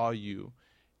they saw you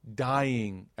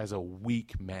dying as a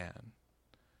weak man?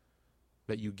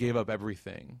 That you gave up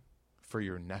everything for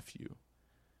your nephew,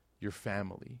 your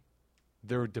family.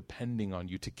 They're depending on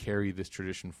you to carry this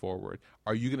tradition forward.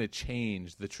 Are you going to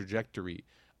change the trajectory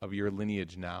of your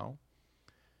lineage now?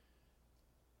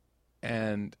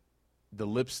 And the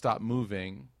lips stop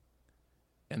moving,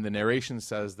 and the narration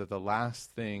says that the last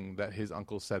thing that his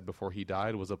uncle said before he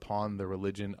died was upon the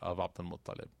religion of Abdul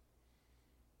Muttalib.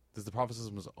 This is the Prophet's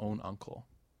own uncle.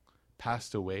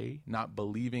 Passed away, not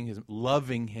believing his,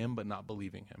 loving him, but not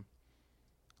believing him.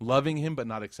 Loving him, but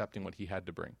not accepting what he had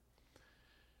to bring.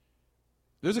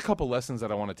 There's a couple lessons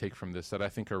that I want to take from this that I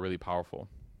think are really powerful.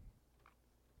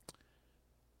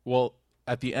 Well,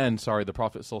 at the end, the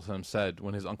Prophet ﷺ said,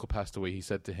 when his uncle passed away, he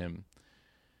said to him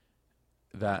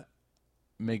that,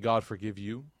 may God forgive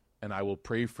you, and I will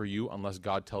pray for you unless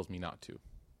God tells me not to.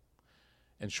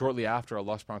 And shortly after,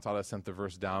 Allah subhanahu wa ta'ala sent the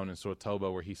verse down in Surah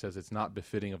Tawbah where he says it's not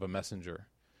befitting of a messenger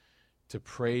to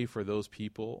pray for those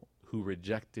people who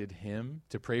rejected him,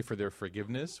 to pray for their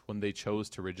forgiveness when they chose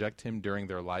to reject him during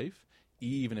their life,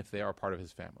 even if they are part of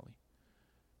his family.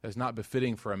 It's not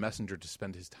befitting for a messenger to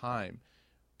spend his time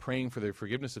praying for the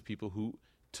forgiveness of people who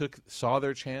saw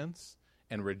their chance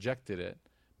and rejected it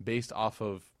based off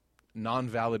of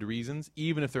non-valid reasons,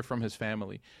 even if they're from his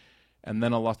family. And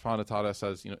then Allah subhanahu wa ta'ala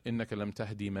says, إِنَّكَ لَمْ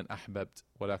تَهْدِي مَنْ أَحْبَبْتَ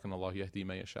وَلَكِنَّ اللَّهُ يَهْدِي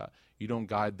مَن يَشَاءُ. You don't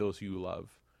guide those who you love.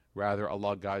 Rather,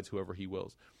 Allah guides whoever He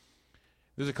wills.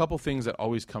 There's a couple things that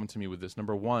always come to me with this.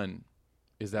 Number one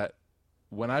is that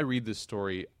when I read this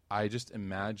story, I just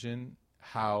imagine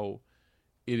how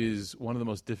it is one of the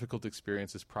most difficult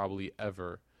experiences probably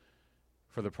ever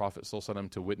for the Prophet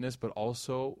ﷺ to witness, but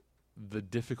also the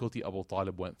difficulty Abu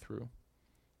Talib went through.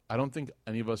 I don't think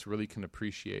any of us really can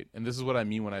appreciate, and this is what I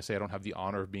mean when I say I don't have the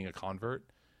honor of being a convert.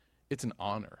 It's an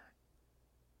honor.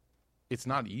 It's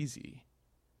not easy.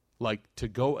 Like, to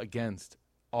go against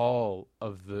all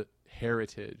of the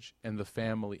heritage and the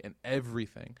family and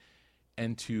everything,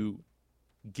 and to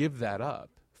give that up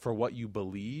for what you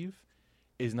believe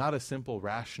is not a simple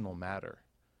rational matter.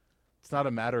 It's not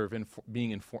a matter of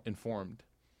being informed.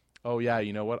 Oh yeah,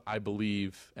 you know what? I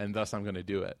believe, and thus I'm going to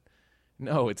do it.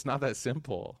 No, it's not that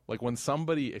simple. Like, when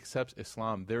somebody accepts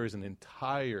Islam, there is an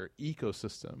entire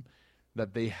ecosystem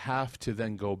that they have to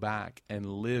then go back and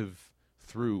live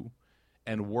through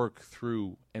and work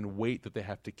through and weight that they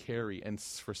have to carry. And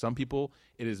for some people,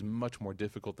 it is much more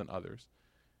difficult than others.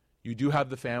 You do have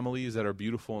the families that are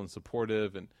beautiful and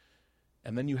supportive,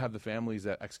 and then you have the families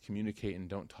that excommunicate and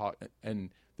don't talk.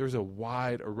 And there's a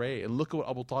wide array. And look at what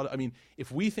Abu Talib,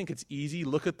 if we think it's easy,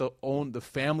 look at the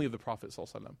family of the Prophet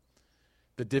ﷺ.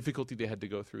 The difficulty they had to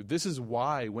go through. This is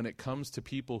why when it comes to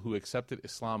people who accepted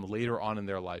Islam later on in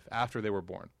their life, after they were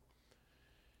born,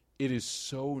 it is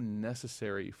so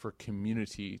necessary for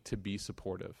community to be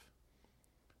supportive.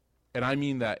 And I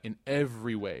mean that in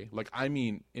every way.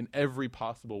 In every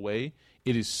possible way,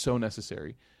 it is so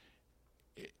necessary.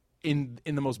 In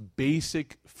the most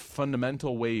basic,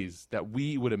 fundamental ways that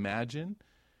we would imagine.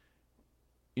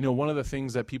 One of the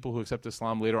things that people who accept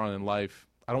Islam later on in life,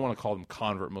 I don't want to call them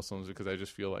convert Muslims because I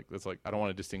just feel like it's like I don't want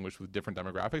to distinguish with different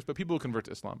demographics, but people who convert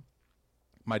to Islam,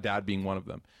 my dad being one of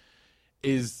them,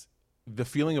 is the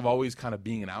feeling of always kind of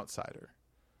being an outsider,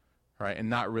 right? And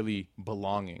not really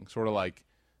belonging. Sort of like,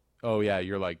 oh yeah,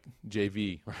 you're like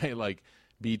JV, right? Like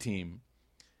B team.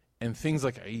 And things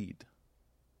like Eid,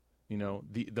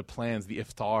 the plans, the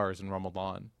iftars in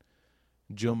Ramadan.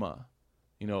 Jummah,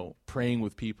 praying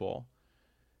with people.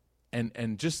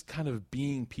 And just kind of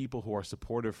being people who are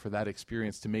supportive for that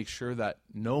experience to make sure that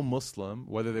no Muslim,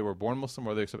 whether they were born Muslim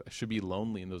or they should be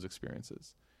lonely in those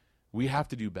experiences. We have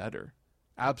to do better.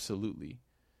 Absolutely.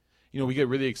 We get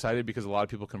really excited because a lot of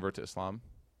people convert to Islam.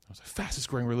 I was like, fastest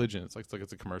growing religion. It's like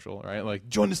it's a commercial, right? Like,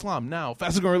 join Islam now,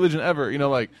 fastest growing religion ever.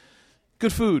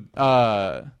 Good food.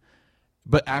 But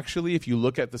actually, if you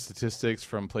look at the statistics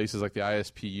from places like the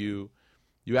ISPU,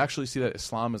 you actually see that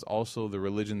Islam is also the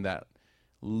religion that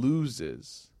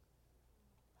loses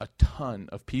a ton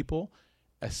of people,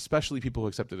 especially people who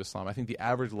accepted Islam. I think the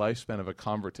average lifespan of a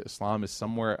convert to Islam is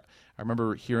somewhere, I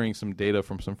remember hearing some data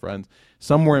from some friends,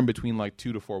 somewhere in between like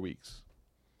 2 to 4 weeks.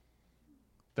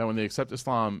 That when they accept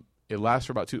Islam, it lasts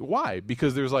for about 2. Why?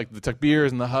 Because there's like the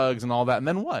takbirs and the hugs and all that, and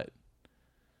then what?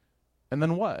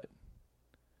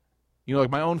 Like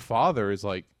my own father is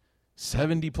like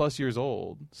 70 plus years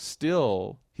old.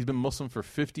 Still, he's been Muslim for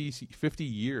 50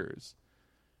 years.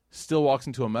 Still walks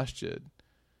into a masjid.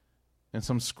 And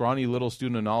some scrawny little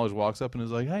student of knowledge walks up and is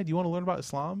like, hey, do you want to learn about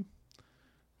Islam?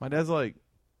 My dad's like,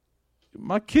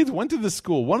 my kids went to this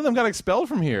school. One of them got expelled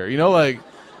from here.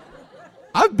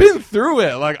 I've been through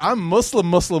it. Like, I'm Muslim.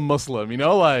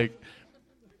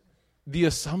 The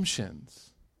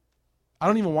assumptions. I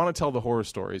don't even want to tell the horror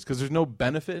stories because there's no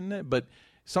benefit in it, but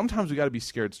sometimes we got to be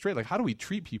scared straight. Like, how do we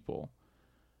treat people?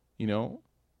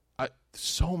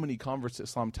 So many converts to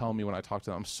Islam tell me when I talk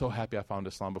to them, I'm so happy I found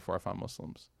Islam before I found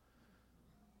Muslims.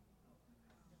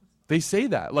 They say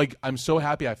that. Like, I'm so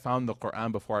happy I found the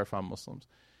Quran before I found Muslims.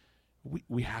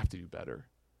 We have to do better.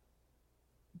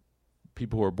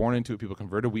 People who are born into it, people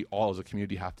converted, we all as a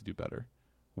community have to do better.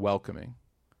 Welcoming.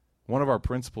 One of our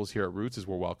principles here at Roots is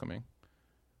we're welcoming.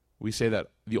 We say that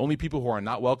the only people who are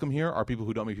not welcome here are people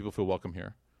who don't make people feel welcome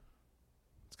here.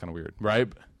 It's kind of weird,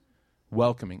 right?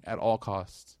 Welcoming at all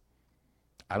costs.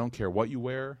 I don't care what you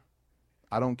wear.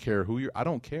 I don't care who you're. I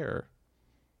don't care.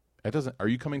 It doesn't. Are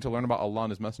you coming to learn about Allah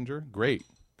and His Messenger? Great.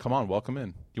 Come on, welcome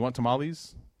in. You want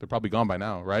tamales? They're probably gone by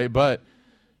now, right? But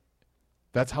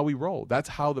that's how we roll. That's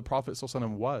how the Prophet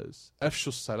ﷺ was.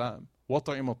 Afshu salam,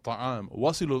 وَطَعِمُ الطَّعَامِ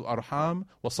وَصِلُوا الْأَرْحَامِ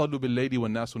وَصَلُّوا بِاللَّيْلِ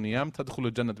وَالنَّاسُ نِيَامٌ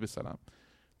تَدْخُلُوا الْجَنَّةَ بِالسَّلَامِ.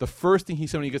 The first thing he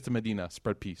said when he gets to Medina,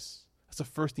 spread peace. That's the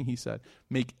first thing he said.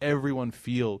 Make everyone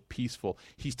feel peaceful.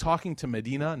 He's talking to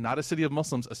Medina, not a city of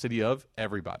Muslims, a city of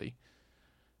everybody.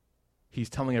 He's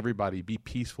telling everybody, be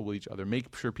peaceful with each other.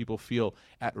 Make sure people feel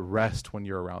at rest when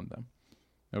you're around them.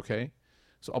 Okay?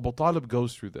 So Abu Talib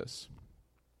goes through this.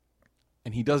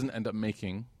 And he doesn't end up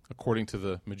making, according to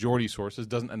the majority sources,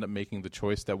 doesn't end up making the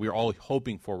choice that we're all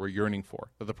hoping for, we're yearning for,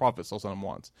 that the Prophet ﷺ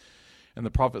wants. And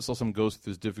the Prophet ﷺ goes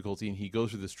through this difficulty and he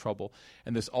goes through this trouble.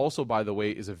 And this also, by the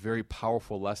way, is a very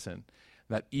powerful lesson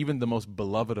that even the most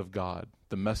beloved of God,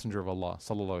 the Messenger of Allah,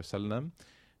 ﷺ,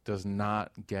 does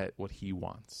not get what he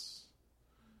wants.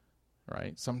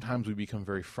 Right? Sometimes we become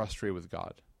very frustrated with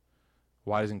God.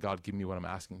 Why doesn't God give me what I'm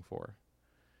asking for?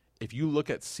 If you look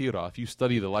at seerah, if you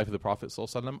study the life of the Prophet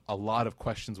ﷺ, a lot of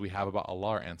questions we have about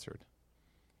Allah are answered.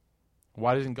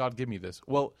 Why doesn't God give me this?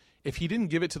 Well, if he didn't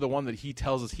give it to the one that he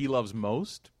tells us he loves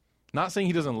most, not saying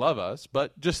he doesn't love us,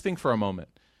 but just think for a moment.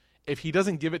 If he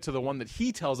doesn't give it to the one that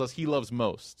he tells us he loves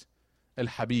most,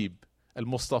 Al-Habib,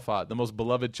 Al-Mustafa, the most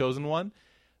beloved chosen one,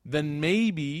 then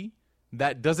maybe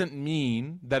that doesn't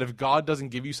mean that if God doesn't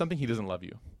give you something, he doesn't love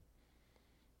you.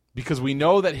 Because we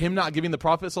know that him not giving the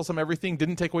Prophet ﷺ everything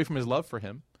didn't take away from his love for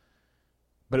him,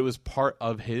 but it was part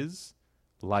of his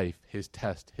life, his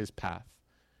test, his path.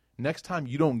 Next time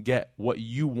you don't get what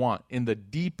you want in the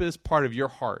deepest part of your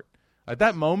heart, at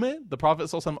that moment, the Prophet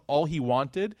ﷺ, all he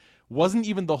wanted wasn't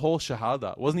even the whole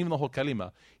shahada, wasn't even the whole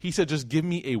kalima. He said, just give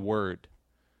me a word.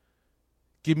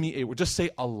 Give me a word. Just say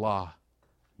Allah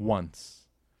once.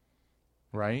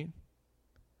 Right?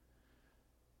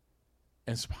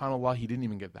 And subhanAllah, he didn't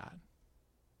even get that.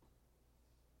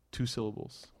 2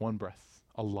 syllables, 1 breath.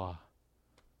 Allah.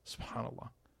 SubhanAllah.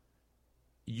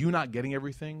 You not getting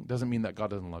everything doesn't mean that God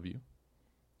doesn't love you.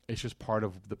 It's just part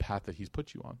of the path that he's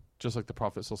put you on. Just like the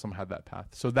Prophet ﷺ had that path.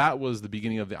 So that was the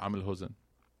beginning of the Amil Huzn.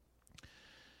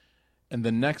 And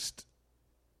the next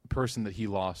person that he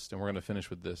lost, and we're going to finish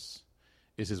with this,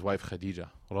 is his wife Khadija,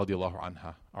 radiallahu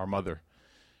anha, our mother.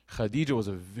 Khadija was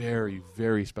a very,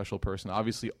 very special person.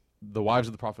 Obviously, the wives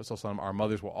of the Prophet ﷺ, our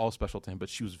mothers, were all special to him, but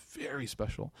she was very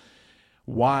special.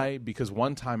 Why? Because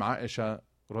one time Aisha,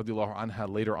 radiallahu anha,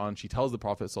 later on, she tells the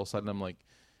Prophet ﷺ, like,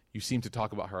 you seem to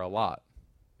talk about her a lot.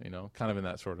 Kind of in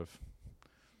that sort of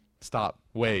stop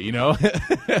way,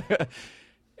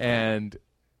 And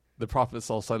the Prophet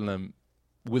ﷺ,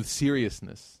 with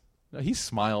seriousness, he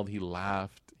smiled, he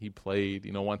laughed, He played.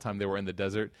 One time they were in the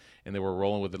desert and they were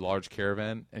rolling with a large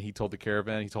caravan, and he told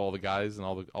all the guys and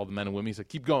all the men and women, he said,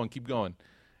 keep going.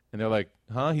 And they're like,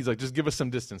 huh? He's like, just give us some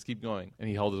distance, keep going. And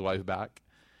he held his wife back.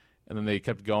 And then they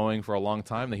kept going for a long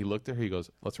time. Then he looked at her, he goes,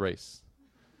 let's race.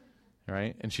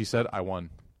 Right? And she said, I won.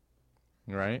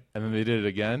 Right? And then they did it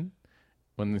again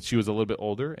when she was a little bit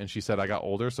older, and she said, I got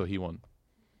older, so he won.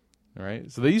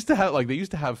 Right? So they used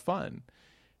to have fun.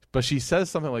 But she says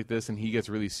something like this, and he gets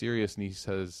really serious, and he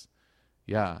says,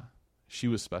 yeah, she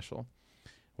was special.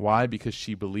 Why? Because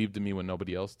she believed in me when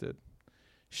nobody else did.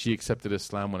 She accepted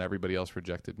Islam when everybody else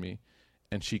rejected me,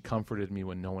 and she comforted me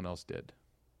when no one else did,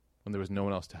 when there was no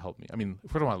one else to help me. I mean,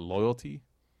 if we're talking about loyalty,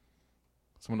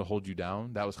 someone to hold you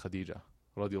down, that was Khadija,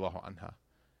 radiallahu anha.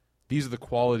 These are the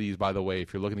qualities, by the way,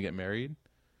 if you're looking to get married,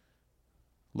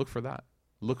 look for that.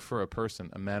 Look for a person,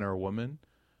 a man or a woman,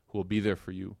 who will be there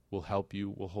for you, will help you,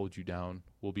 will hold you down,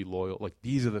 will be loyal. Like,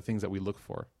 these are the things that we look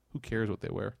for. Who cares what they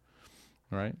wear?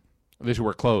 All right? They should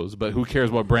wear clothes, but who cares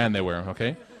what brand they wear,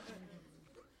 okay?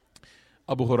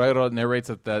 Abu Hurairah narrates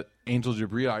that Angel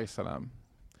Jibreel alayhi salam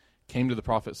came to the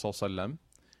Prophet sallallahu alaihi wasallam.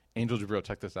 Angel Jibreel,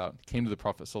 check this out, came to the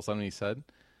Prophet sallallahu alaihi wasallam and he said,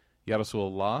 Ya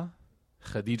Rasulullah,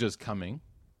 Khadija's coming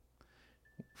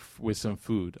with some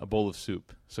food, a bowl of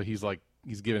soup. So he's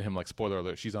giving him, like, spoiler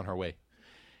alert, she's on her way.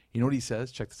 You know what he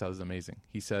says? Check this out, this is amazing.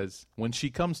 He says, when she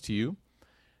comes to you,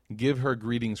 give her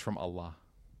greetings from Allah.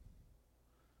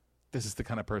 This is the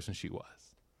kind of person she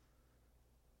was.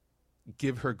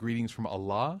 Give her greetings from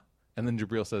Allah. And then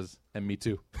Jibreel says, and me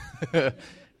too.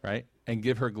 Right? And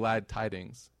give her glad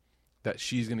tidings that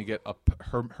she's going to get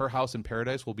her house in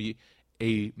paradise will be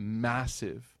a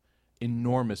massive,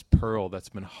 enormous pearl that's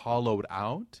been hollowed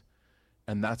out,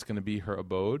 and that's going to be her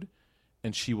abode,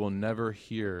 and she will never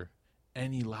hear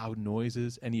any loud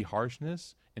noises, any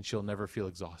harshness, and she'll never feel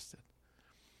exhausted.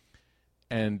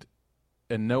 And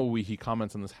Nawawi, he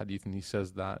comments on this hadith, and he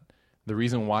says that the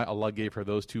reason why Allah gave her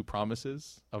those two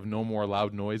promises of no more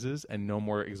loud noises and no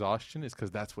more exhaustion is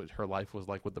because that's what her life was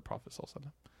like with the Prophet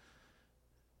ﷺ.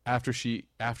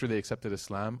 After they accepted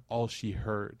Islam, all she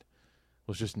heard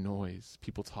was just noise,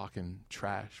 people talking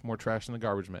trash, more trash than the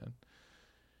garbage man.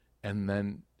 And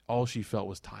then all she felt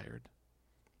was tired,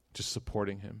 just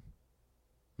supporting him.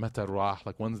 Mata ruah,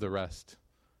 like, when's the rest?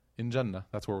 In Jannah,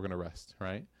 that's where we're going to rest,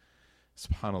 right?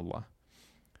 SubhanAllah.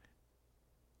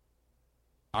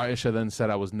 Aisha then said,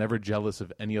 I was never jealous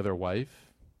of any other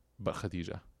wife but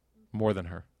Khadija, more than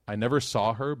her. I never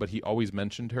saw her, but he always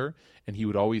mentioned her, and he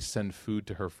would always send food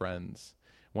to her friends.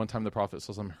 One time the Prophet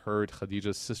ﷺ heard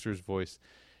Khadija's sister's voice,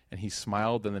 and he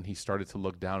smiled, and then he started to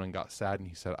look down and got sad, and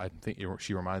he said, I think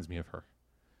she reminds me of her.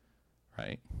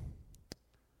 Right?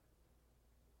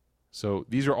 So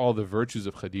these are all the virtues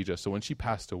of Khadija. So when she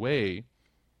passed away,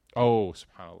 oh,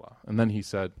 subhanAllah. And then he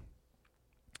said,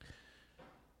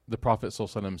 the Prophet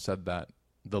ﷺ said that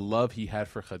the love he had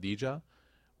for Khadija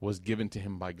was given to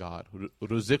him by God.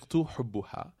 Ruziqtu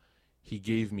hubbuha. He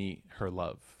gave me her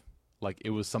love. Like, it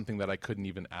was something that I couldn't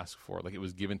even ask for. Like, it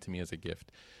was given to me as a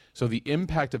gift. So the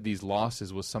impact of these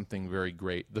losses was something very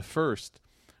great. The first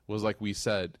was, like we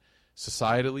said,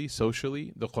 societally,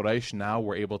 socially, the Quraysh now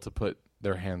were able to put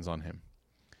their hands on him.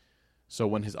 So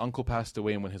when his uncle passed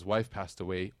away and when his wife passed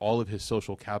away, all of his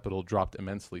social capital dropped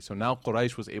immensely. So now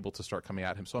Quraysh was able to start coming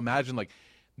at him. So imagine, like,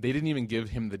 they didn't even give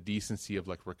him the decency of,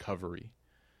 like, recovery,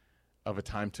 of a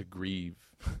time to grieve.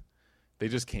 They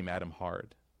just came at him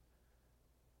hard.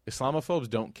 Islamophobes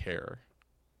don't care.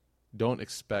 Don't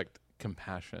expect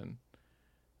compassion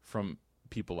from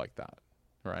people like that,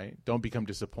 right? Don't become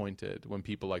disappointed when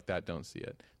people like that don't see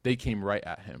it. They came right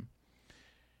at him.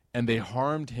 And they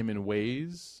harmed him in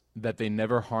ways that they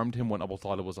never harmed him when Abu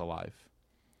Talib was alive.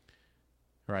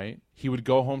 Right? He would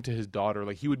go home to his daughter.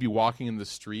 Like, he would be walking in the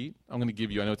street. I'm going to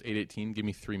give you, I know it's 8:18. Give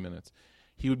me 3 minutes.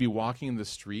 He would be walking in the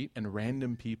street, and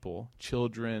random people,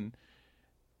 children.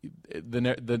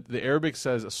 The Arabic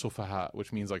says sufaha,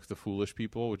 which means, like, the foolish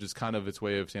people, which is kind of its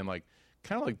way of saying, like,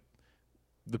 kind of like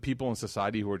the people in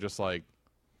society who are just like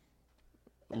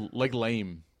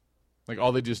lame. Like,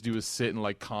 all they just do is sit and,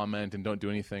 like, comment and don't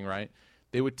do anything, right?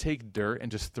 They would take dirt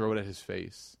and just throw it at his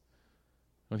face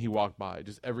when he walked by.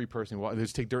 Just every person, they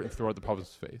just take dirt and throw it at the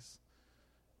Prophet's face.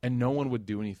 And no one would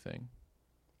do anything.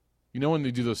 You know when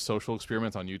they do those social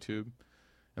experiments on YouTube,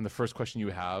 and the first question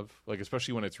you have, like,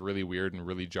 especially when it's really weird and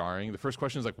really jarring, the first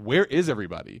question is, like, where is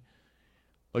everybody?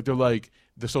 Like, they're like,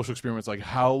 the social experiment's like,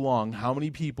 how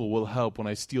many people will help when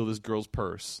I steal this girl's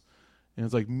purse? And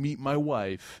it's like, meet my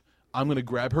wife. I'm going to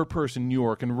grab her purse in New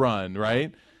York and run,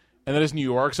 right? And then it's New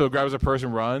York, so it grabs a purse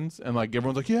and runs, and, like,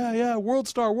 everyone's like, yeah, world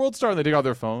star, and they take out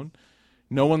their phone.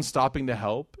 No one's stopping to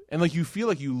help. And like you feel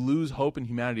like you lose hope in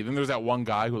humanity. Then there's that one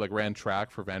guy who like ran track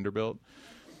for Vanderbilt.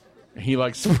 And he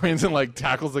like sprints and like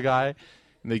tackles the guy.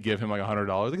 And they give him like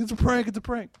 $100. Like, it's a prank, it's a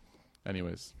prank.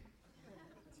 Anyways.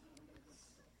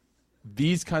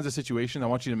 These kinds of situations, I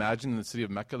want you to imagine in the city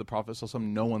of Mecca, the Prophet ﷺ,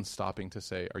 no one's stopping to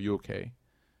say, are you okay?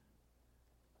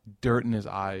 Dirt in his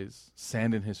eyes,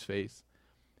 sand in his face.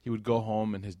 He would go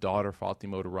home and his daughter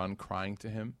Fatima would run crying to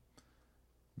him.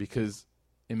 Because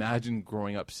imagine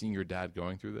growing up seeing your dad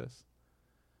going through this.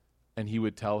 And he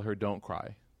would tell her, don't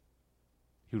cry.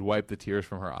 He would wipe the tears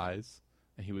from her eyes.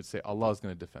 And he would say, Allah is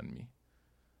going to defend me.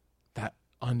 That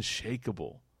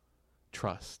unshakable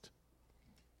trust.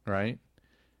 Right?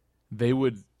 They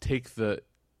would take the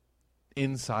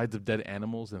insides of dead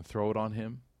animals and throw it on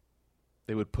him.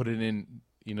 They would put it in,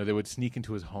 they would sneak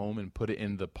into his home and put it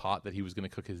in the pot that he was going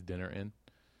to cook his dinner in.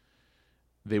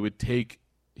 They would take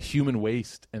human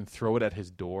waste and throw it at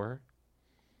his door.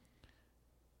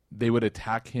 They would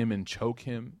attack him and choke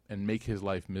him and make his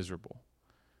life miserable.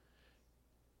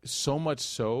 So much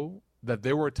so that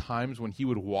there were times when he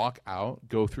would walk out,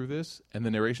 go through this, and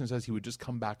the narration says he would just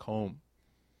come back home.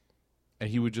 And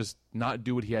he would just not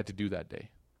do what he had to do that day.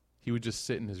 He would just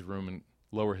sit in his room and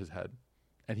lower his head.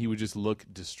 And he would just look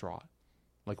distraught.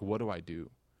 Like, what do I do?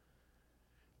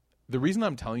 The reason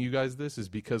I'm telling you guys this is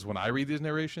because when I read these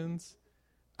narrations,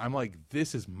 I'm like,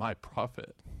 this is my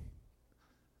prophet.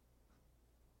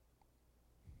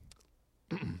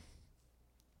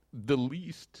 The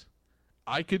least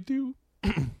I could do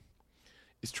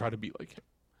is try to be like him.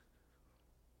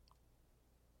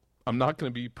 I'm not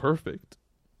going to be perfect.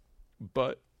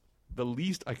 But the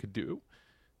least I could do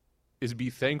is be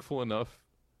thankful enough.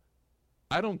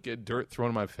 I don't get dirt thrown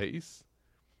in my face.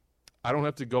 I don't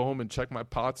have to go home and check my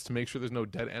pots to make sure there's no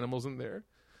dead animals in there.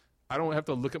 I don't have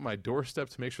to look at my doorstep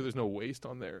to make sure there's no waste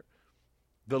on there.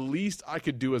 The least I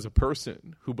could do as a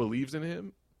person who believes in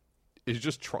him is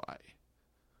just try.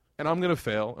 And I'm going to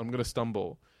fail. I'm going to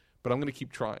stumble. But I'm going to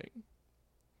keep trying.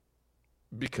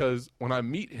 Because when I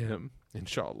meet him,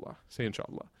 inshallah, say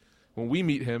inshallah, when we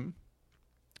meet him,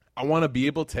 I want to be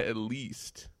able to at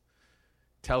least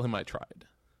tell him I tried.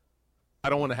 I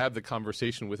don't want to have the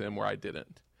conversation with him where I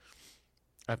didn't.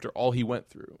 After all he went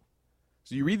through.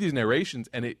 So you read these narrations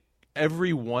and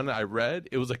every one I read,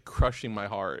 it was like crushing my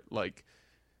heart. Like,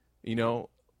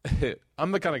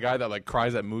 I'm the kind of guy that like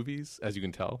cries at movies, as you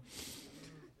can tell.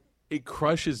 It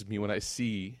crushes me when I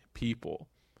see people,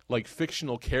 like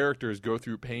fictional characters, go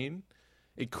through pain.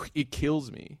 It kills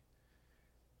me.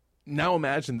 Now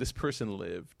imagine this person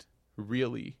lived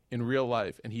really in real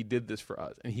life and he did this for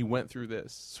us and he went through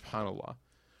this, subhanAllah.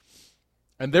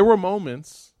 And there were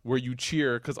moments where you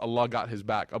cheer because Allah got his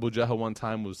back. Abu Jahl one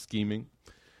time was scheming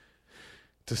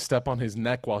to step on his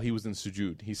neck while he was in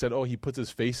sujood. He said, he puts his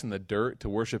face in the dirt to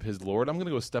worship his Lord. I'm going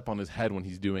to go step on his head when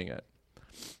he's doing it.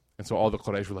 And so all the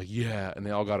Quraysh were like, yeah, and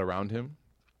they all got around him.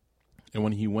 And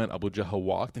when he went, Abu Jahl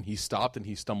walked and he stopped and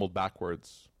he stumbled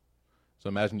backwards. So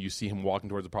imagine you see him walking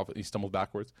towards the Prophet, he stumbles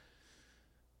backwards.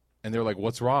 And they're like,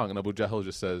 what's wrong? And Abu Jahl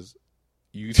just says,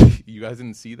 you guys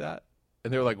didn't see that?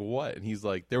 And they're like, what? And he's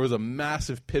like, there was a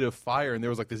massive pit of fire and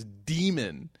there was like this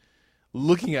demon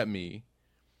looking at me.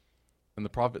 And the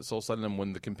Prophet ﷺ,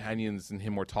 when the companions and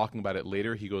him were talking about it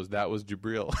later, he goes, that was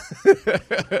Jibreel.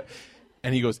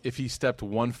 And he goes, if he stepped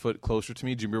 1 foot closer to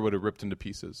me, Jibreel would have ripped him to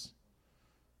pieces.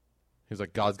 He's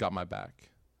like, God's got my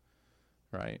back.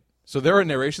 Right? So there are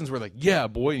narrations where like, yeah,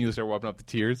 boy, and you start wiping up the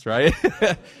tears, right?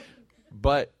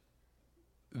 But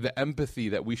the empathy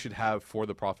that we should have for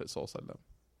the Prophet ﷺ,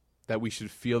 that we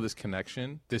should feel this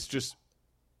connection, this just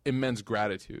immense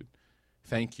gratitude.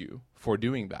 Thank you for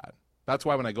doing that. That's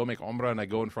why when I go make Umrah and I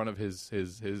go in front of his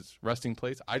resting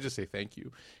place, I just say thank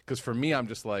you. Because for me, I'm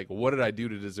just like, what did I do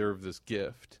to deserve this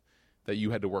gift that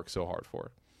you had to work so hard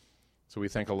for? So we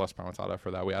thank Allah subhanahu wa ta'ala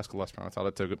for that. We ask Allah subhanahu wa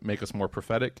ta'ala to make us more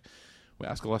prophetic. We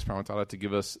ask Allah subhanahu wa ta'ala to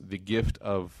give us the gift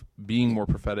of being more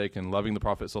prophetic and loving the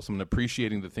Prophet ﷺ and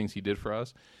appreciating the things he did for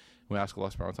us. We ask Allah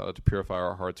subhanahu wa ta'ala to purify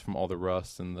our hearts from all the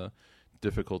rust and the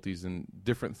difficulties and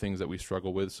different things that we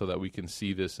struggle with so that we can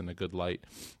see this in a good light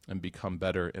and become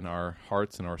better in our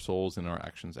hearts and our souls and our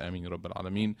actions. Ameen ya Rabbil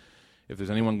Alameen. If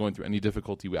there's anyone going through any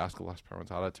difficulty, we ask Allah subhanahu wa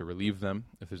ta'ala to relieve them.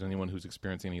 If there's anyone who's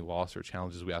experiencing any loss or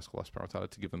challenges, we ask Allah subhanahu wa ta'ala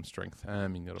to give them strength.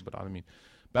 Ameen ya Rabbil Alameen.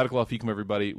 Barakallahu feekum, everybody.